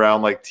run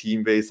around like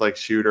team-based like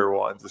shooter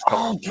ones is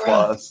coming to bro.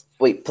 Plus.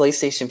 Wait,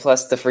 PlayStation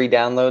Plus, the free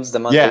downloads, the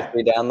monthly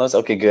free downloads?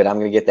 Okay, good. I'm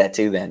going to get that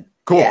too then.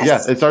 Cool. Yes, Yeah,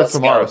 it starts let's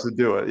tomorrow, go. so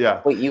do it.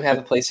 Yeah. Wait, you have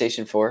a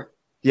PlayStation 4?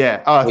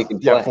 Yeah. We can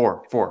Yeah, play.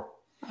 4.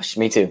 Oh,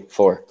 me too.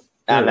 4.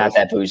 I'm There it not is.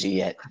 that bougie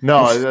yet.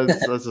 No,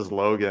 that's just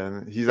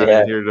Logan. He's not Yeah.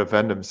 even here to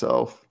defend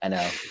himself. I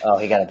know. Oh,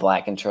 he got a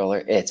black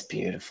controller. It's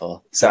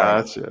beautiful.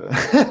 Sorry. Gotcha.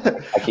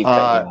 I keep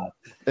cutting you off.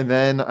 And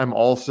then I'm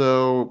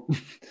also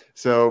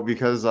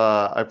because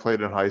I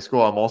played in high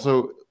school, I'm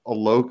also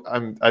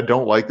I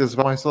don't like this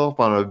about myself,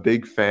 but I'm a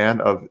big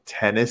fan of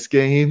tennis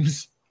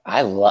games.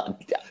 I love.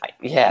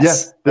 Yes.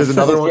 Yes, there's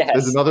another one. Yes.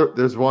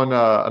 There's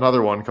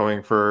another one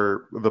coming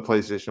for the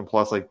PlayStation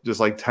Plus, like just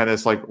like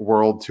tennis, like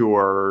World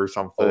Tour or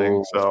something.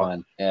 Oh, so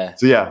fun. Yeah.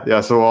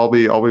 yeah. So I'll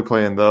be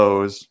playing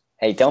those,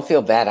 Hey, don't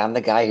feel bad. I'm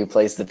the guy who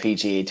plays the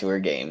PGA Tour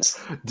games.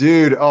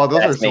 dude. Oh, those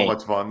That's are so me.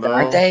 much fun, though.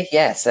 Aren't they?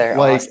 Yes, they're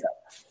Like, awesome.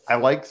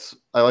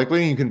 I like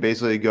when you can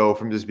basically go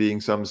from just being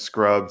some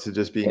scrub to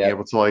just being Yep.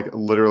 able to like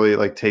literally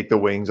like take the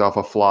wings off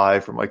a fly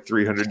from like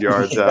 300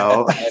 yards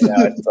out. I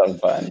know, it's so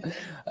fun.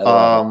 I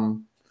love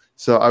it.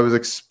 So I was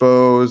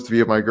exposed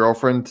via my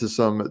girlfriend to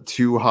some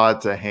Too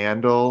Hot to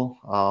Handle.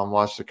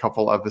 Watched a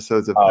couple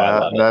episodes of Oh, I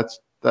that. love And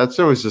that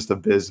show is just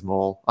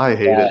abysmal. I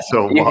hate Yeah. it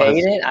so You much.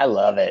 hate it? I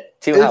love it.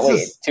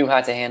 It's Too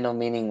hot to handle,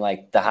 meaning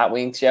like the Hot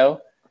Wings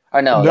show?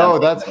 Or no? No,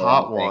 I'm that's thinking of the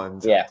Hot wrong thing.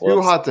 Ones. Yeah. Too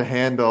whoops. Hot to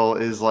Handle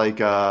is like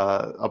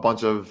a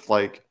bunch of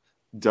like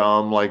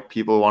dumb like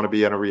people who want to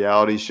be on a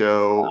reality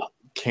show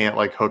can't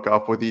like hook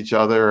up with each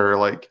other or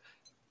like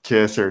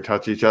kiss or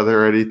touch each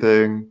other or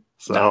anything.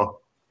 So No.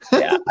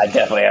 Yeah, I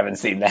definitely haven't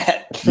seen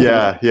that.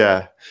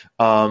 yeah.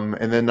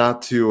 And then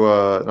not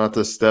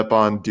to step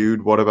on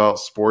dude, what about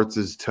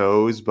sports'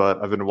 toes? But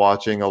I've been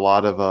watching a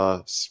lot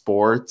of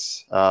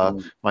sports.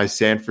 My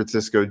San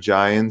Francisco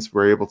Giants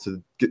were able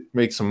to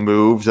make some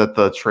moves at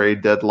the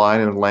trade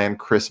deadline and land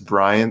Chris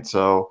Bryant.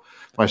 So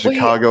my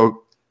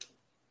Chicago,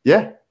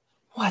 yeah.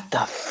 What the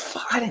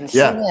fuck? I didn't see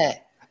Yeah.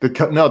 that.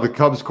 The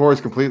Cubs core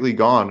is completely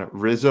gone.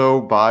 Rizzo,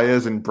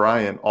 Baez, and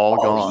Bryant all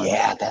Oh, gone.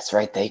 yeah, that's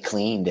right. They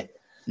cleaned.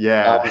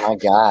 Yeah. Oh, my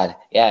God.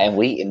 Yeah,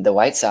 and the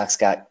White Sox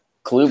got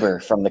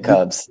Kluber from the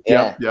Cubs.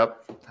 Yeah.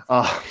 Yep.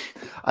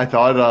 I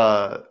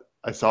thought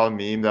I saw a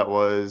meme that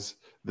was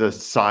the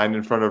sign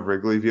in front of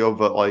Wrigley Field,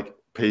 but like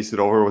pasted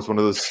over was one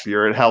of those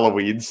Spirit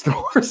Halloween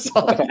store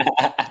signs.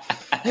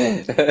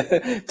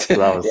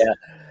 That was- yeah,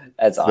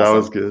 that's awesome. That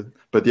was good.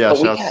 But yeah, But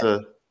we shouts got-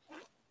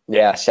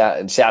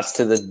 to shouts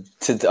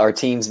to our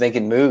teams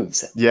making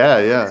moves.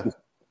 yeah.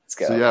 Let's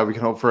go. So yeah, we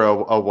can hope for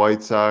a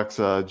White Sox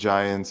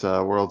Giants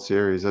World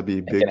Series. That'd be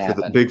big can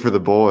for happen. big for the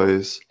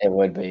boys. It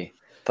would be.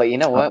 But you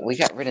know what? We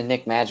got rid of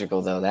Nick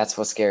Madrigal, though. That's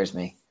what scares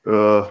me.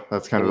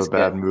 That's kind It of was a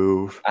bad good.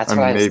 move. That's what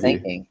I was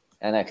thinking.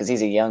 I know, because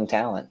he's a young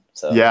talent.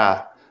 So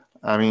Yeah.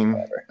 I mean,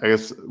 Whatever. I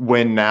guess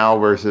win now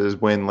versus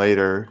win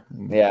later.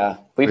 yeah.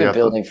 We've We been have to-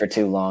 building for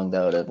too long,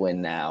 though, to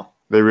win now.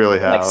 They really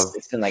have.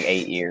 It's been like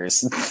 8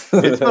 years.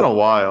 It's been a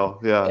while.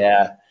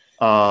 yeah.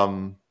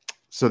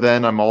 So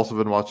then I'm also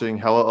been watching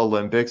Hella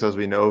Olympics, as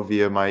we know,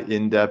 via my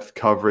in-depth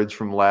coverage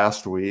from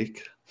last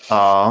week.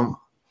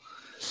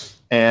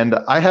 And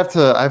I have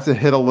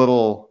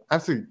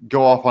to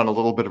go off on a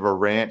little bit of a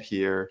rant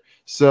here.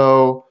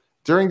 So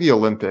during the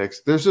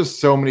Olympics, there's just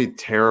so many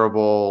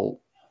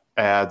terrible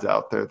ads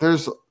out there.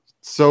 There's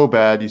so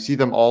bad. You see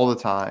them all the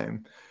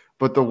time.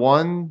 But the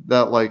one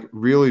that like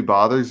really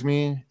bothers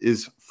me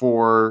is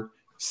for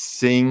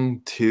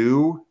Sing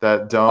 2,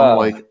 that dumb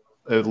like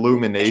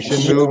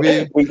Illumination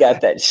movie. We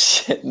got that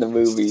shit in the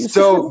movies.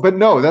 So, but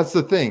no, that's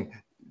the thing.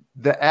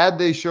 The ad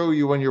they show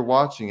you when you're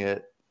watching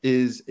it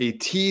is a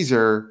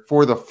teaser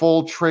for the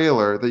full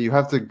trailer that you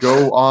have to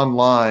go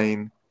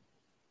online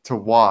to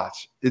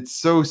watch. It's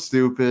so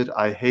stupid.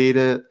 I hate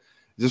it.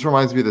 It just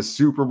reminds me of the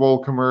Super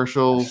Bowl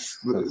commercials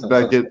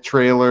that get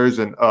trailers,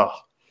 and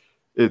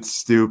it's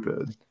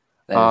stupid.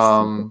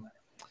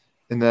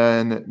 And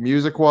then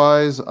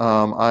music-wise,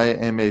 I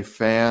am a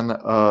fan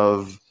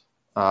of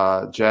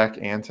Jack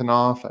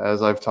Antonoff,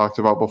 as I've talked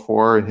about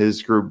before, and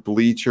his group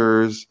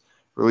Bleachers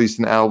released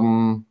an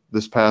album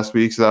this past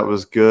week, so that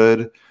was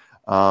good.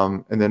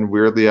 And then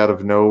weirdly out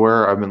of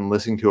nowhere, I've been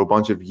listening to a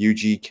bunch of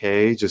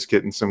UGK, just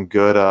getting some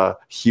good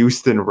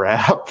Houston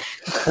rap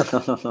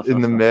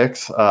in the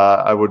mix.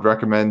 I would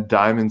recommend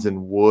Diamonds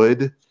and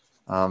Wood.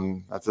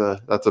 That's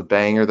a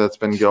banger that's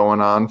been going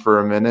on for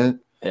a minute.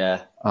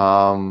 Yeah.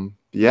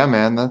 Yeah,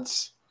 man,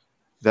 that's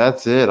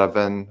it. I've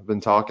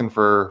been talking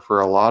for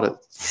a lot, it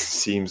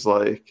seems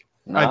like.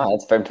 No,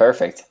 it's been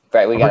perfect.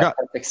 Right, we got a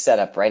perfect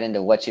setup right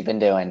into what you've been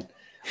doing.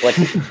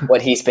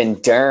 What he's been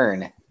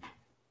doing,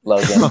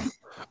 Logan.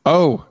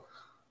 Oh,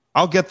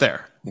 I'll get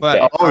there.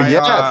 But Oh,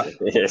 yeah. uh,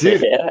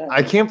 Dude,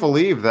 I can't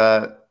believe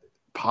that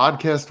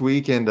podcast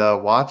week and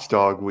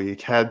Watchdog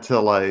week had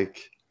to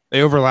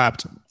They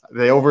overlapped.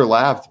 they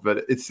overlapped,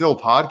 but it's still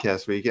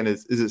podcast week. And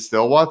is it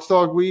still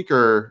Watchdog week,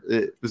 or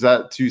was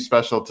that too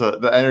special to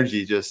the energy?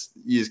 You just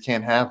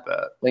can't have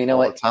that. Well, you know all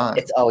what? the time.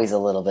 It's always a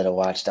little bit of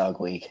Watchdog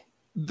week.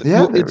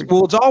 Yeah,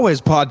 It's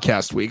always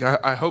podcast week.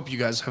 I hope you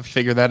guys have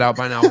figured that out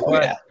by now.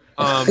 Yeah.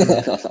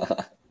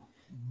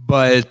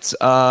 But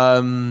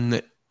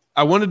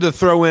I wanted to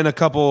throw in a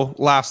couple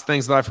last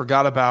things that I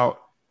forgot about.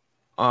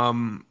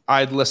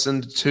 I'd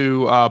listened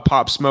to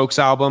Pop Smoke's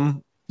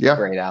album yeah.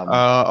 Great album.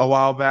 a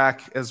while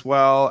back, as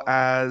well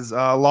as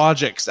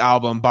Logic's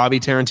album, Bobby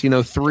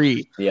Tarantino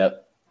 3.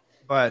 Yep.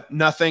 But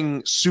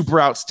nothing super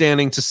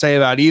outstanding to say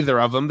about either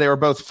of them. They were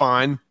both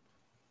fine.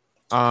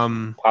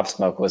 Pop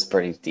Smoke was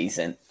pretty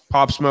decent.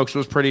 Pop Smokes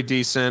was pretty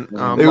decent. It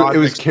was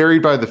Logic's-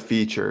 carried by the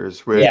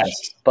features, which Yes,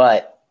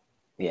 but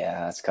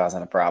yeah, that's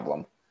causing a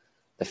problem.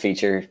 The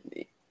feature.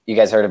 You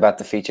guys heard about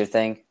the feature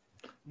thing?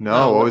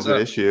 no, what was the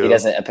what's issue? He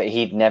doesn't.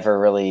 He'd never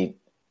really.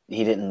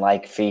 He didn't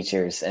like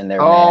features, and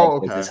they're Oh,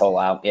 mad with okay. his whole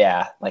album.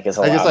 Yeah, like his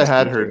whole. I guess I album's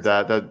had features.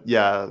 heard that.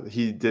 Yeah,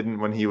 he didn't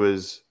when he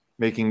was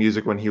making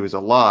music when he was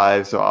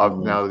alive. So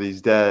Mhm. now that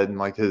he's dead,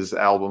 and his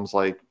album's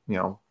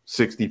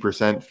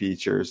 60%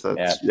 features.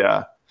 That's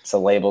yeah. It's a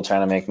label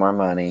trying to make more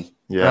money.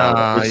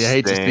 Yeah, which you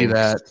hate to see stinks.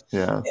 that.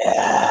 Yeah,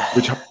 Yeah,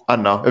 which I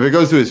don't know. If it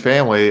goes to his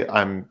family,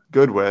 I'm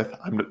good with.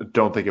 I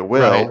don't think it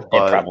will. Right. it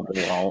But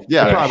probably won't.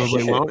 Yeah. It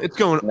probably won't. It's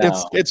going.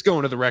 No. It's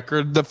going to the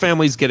record. The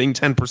family's getting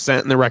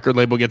 10%, and the record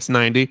label gets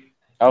 90,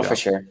 Oh, Yeah. for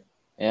sure.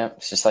 Yeah,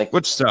 it's just like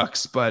which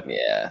sucks. But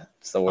yeah,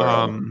 it's the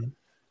world.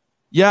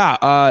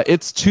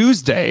 it's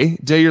Tuesday,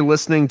 day you're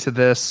listening to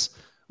this,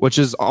 which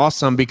is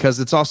awesome because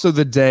it's also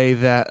the day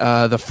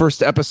that the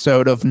first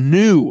episode of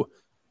new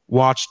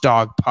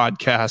Watchdog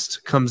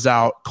podcast comes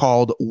out,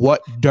 called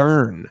 "What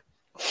Dern,"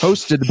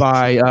 hosted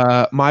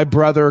by my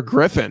brother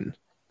Griffin.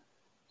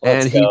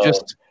 Let's And he go.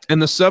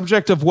 and the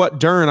subject of What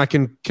Dern, I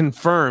can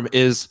confirm,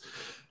 is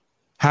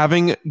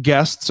having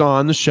guests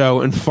on the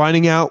show and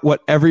finding out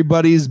what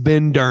everybody's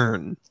been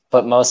dern.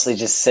 But mostly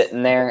just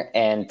sitting there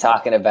and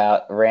talking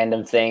about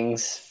random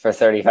things for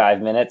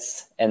 35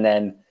 minutes, and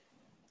then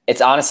it's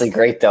honestly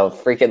great though.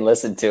 Freaking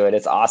listen to it;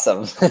 it's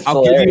awesome. It's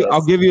hilarious.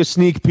 I'll give you a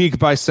sneak peek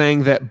by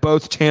saying that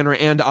both Tanner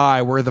and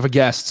I were the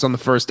guests on the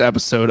first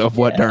episode of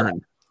What Yeah.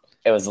 Dern,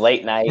 It was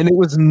late night. and it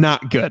was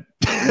not good.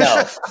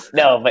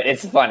 no, but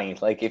it's funny.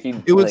 Like if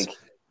you, It was- like,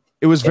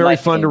 It was It very might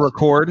fun to change.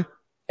 record.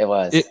 it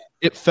was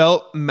It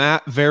felt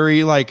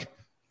very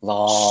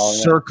long.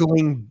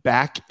 circling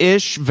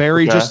back-ish,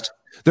 very Okay. just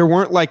there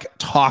weren't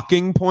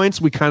talking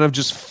points. We kind of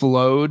just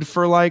flowed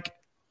for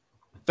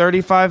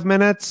 35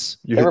 minutes.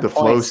 you There hit were the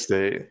flow points.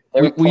 state.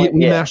 There We, were we, point-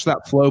 we yeah, mashed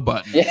that flow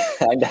button. yeah,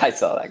 I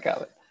saw that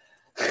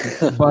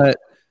coming. But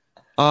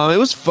it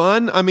was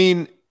fun. I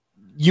mean,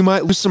 you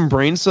might lose some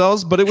brain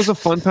cells, but it was a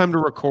fun time to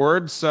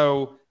record.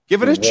 So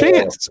give it a Yeah.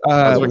 chance.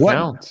 That's what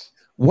counts.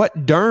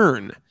 What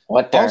Dern?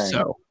 What darn?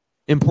 Also,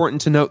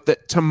 important to note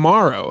that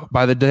tomorrow,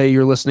 by the day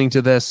you're listening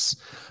to this,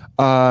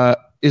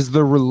 is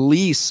the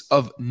release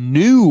of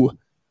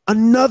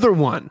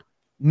another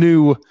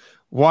new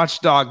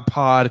Watchdog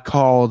pod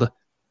called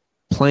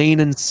Plain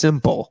and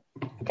Simple,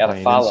 Gotta Plain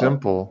and follow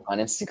simple. on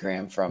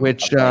Instagram from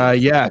which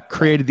a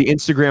created the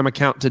Instagram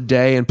account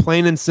today. And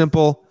Plain and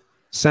Simple,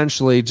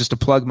 essentially, just to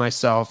plug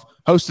myself,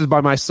 hosted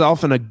by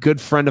myself and a good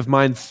friend of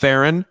mine,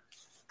 Theron.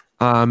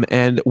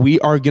 And we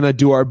are going to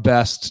do our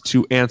best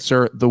to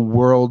answer the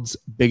world's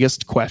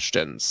biggest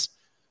questions,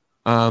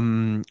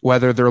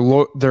 whether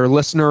they're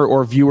listener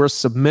or viewer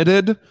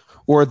submitted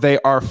or they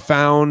are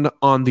found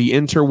on the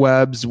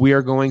interwebs. We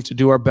are going to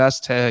do our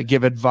best to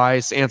give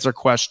advice, answer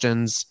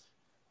questions,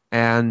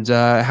 and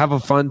have a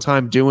fun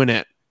time doing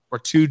it. We're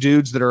two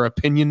dudes that are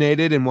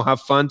opinionated, and we'll have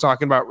fun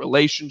talking about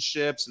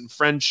relationships and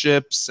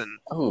friendships and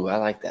Oh, I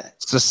like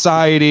that.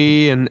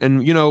 society and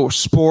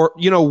sport,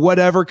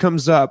 whatever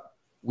comes up.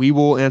 We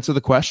will answer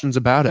the questions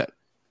about it.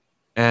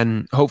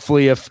 And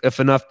hopefully if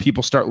enough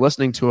people start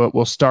listening to it,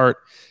 we'll start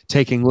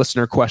taking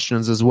listener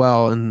questions as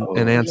well and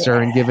answer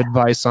and give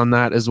advice on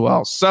that as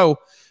well. So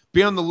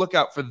be on the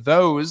lookout for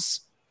those.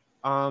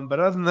 But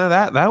other than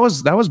that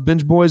was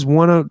Binge Boys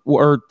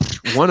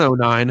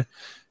 109.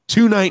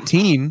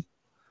 219.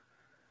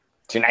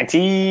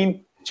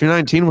 219.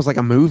 219 was like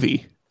a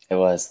movie. It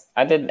was.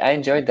 I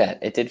enjoyed that.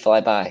 It did fly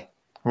by.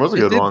 It was a It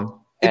good did. one.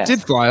 Yeah. It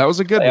did fly. That was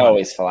a good They one.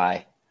 always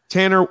fly.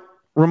 Tanner,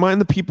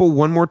 remind the people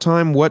one more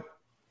time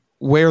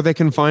where they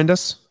can find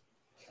us.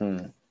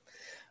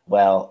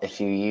 Well, if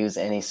you use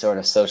any sort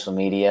of social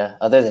media,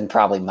 other than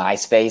probably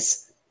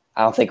MySpace,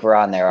 I don't think we're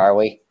on there, are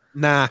we?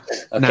 Nah,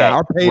 Okay.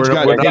 our page We're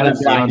got we're not gonna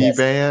an find indie us.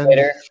 band.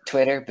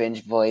 Twitter,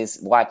 Binge Boys.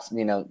 Watch,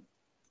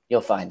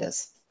 you'll find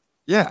us.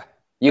 Yeah,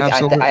 You,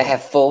 Absolutely. I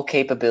have full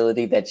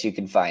capability that you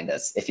can find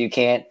us. If you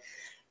can't,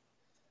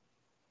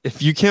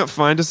 if you can't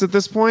find us at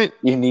this point,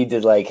 you need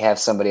to have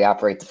somebody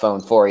operate the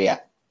phone for you.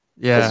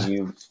 yeah,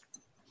 You.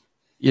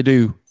 you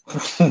do.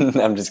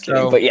 I'm just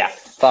kidding, So- but yeah,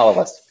 follow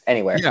us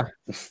anywhere. Yeah,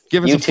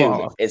 give us a YouTube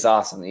follow. is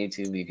awesome.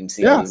 YouTube, you can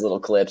see Yeah. all these little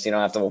clips. You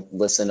don't have to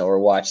listen or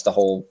watch the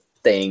whole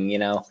thing.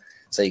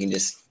 so you can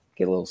just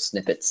get little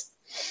snippets.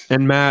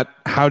 And Matt,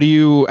 how do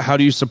you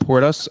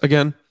support us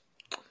again?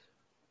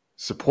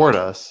 Support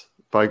us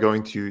by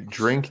going to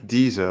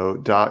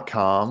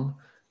drinkdizo.com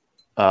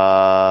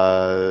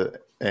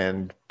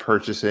and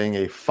purchasing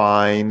a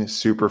fine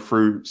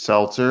superfruit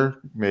seltzer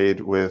made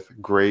with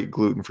great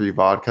gluten-free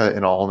vodka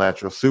and all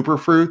natural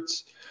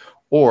superfruits.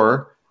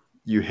 Or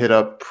you hit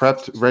up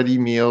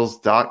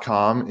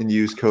preppedreadymeals.com and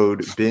use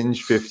code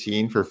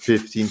BINGE15 for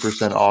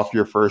 15% off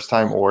your first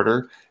time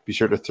order. Be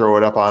sure to throw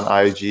it up on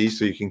IG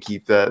so you can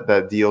keep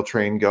that deal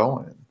train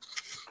going.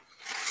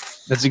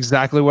 That's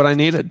exactly what I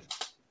needed.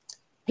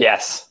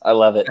 Yes, I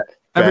love it.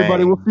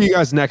 Everybody, Bang. we'll see you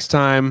guys next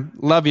time.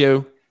 Love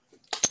you.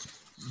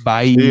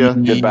 Bye. See ya.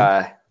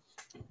 Goodbye.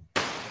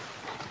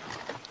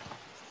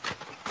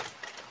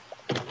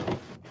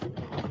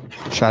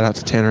 Shout out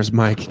to Tanner's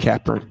mic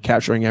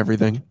capturing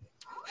everything.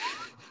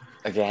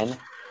 Again.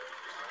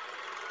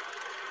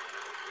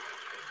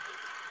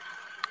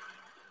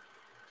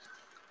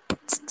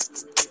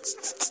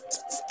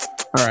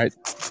 All right.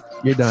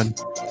 You're done.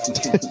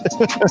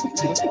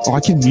 Oh, I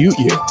can mute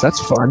you. That's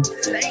fun.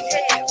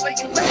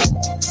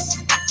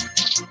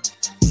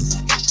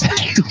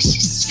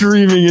 He's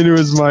screaming into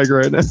his mic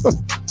right now.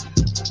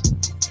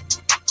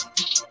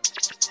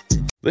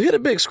 The Hit a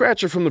Big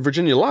Scratcher from the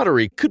Virginia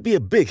Lottery could be a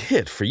big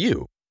hit for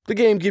you. The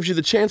game gives you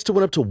the chance to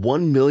win up to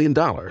 $1 million.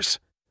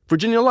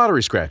 Virginia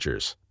Lottery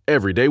Scratchers.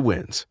 Everyday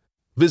wins.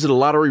 Visit a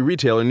lottery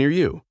retailer near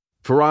you.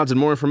 For odds and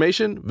more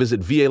information,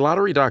 visit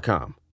VALottery.com.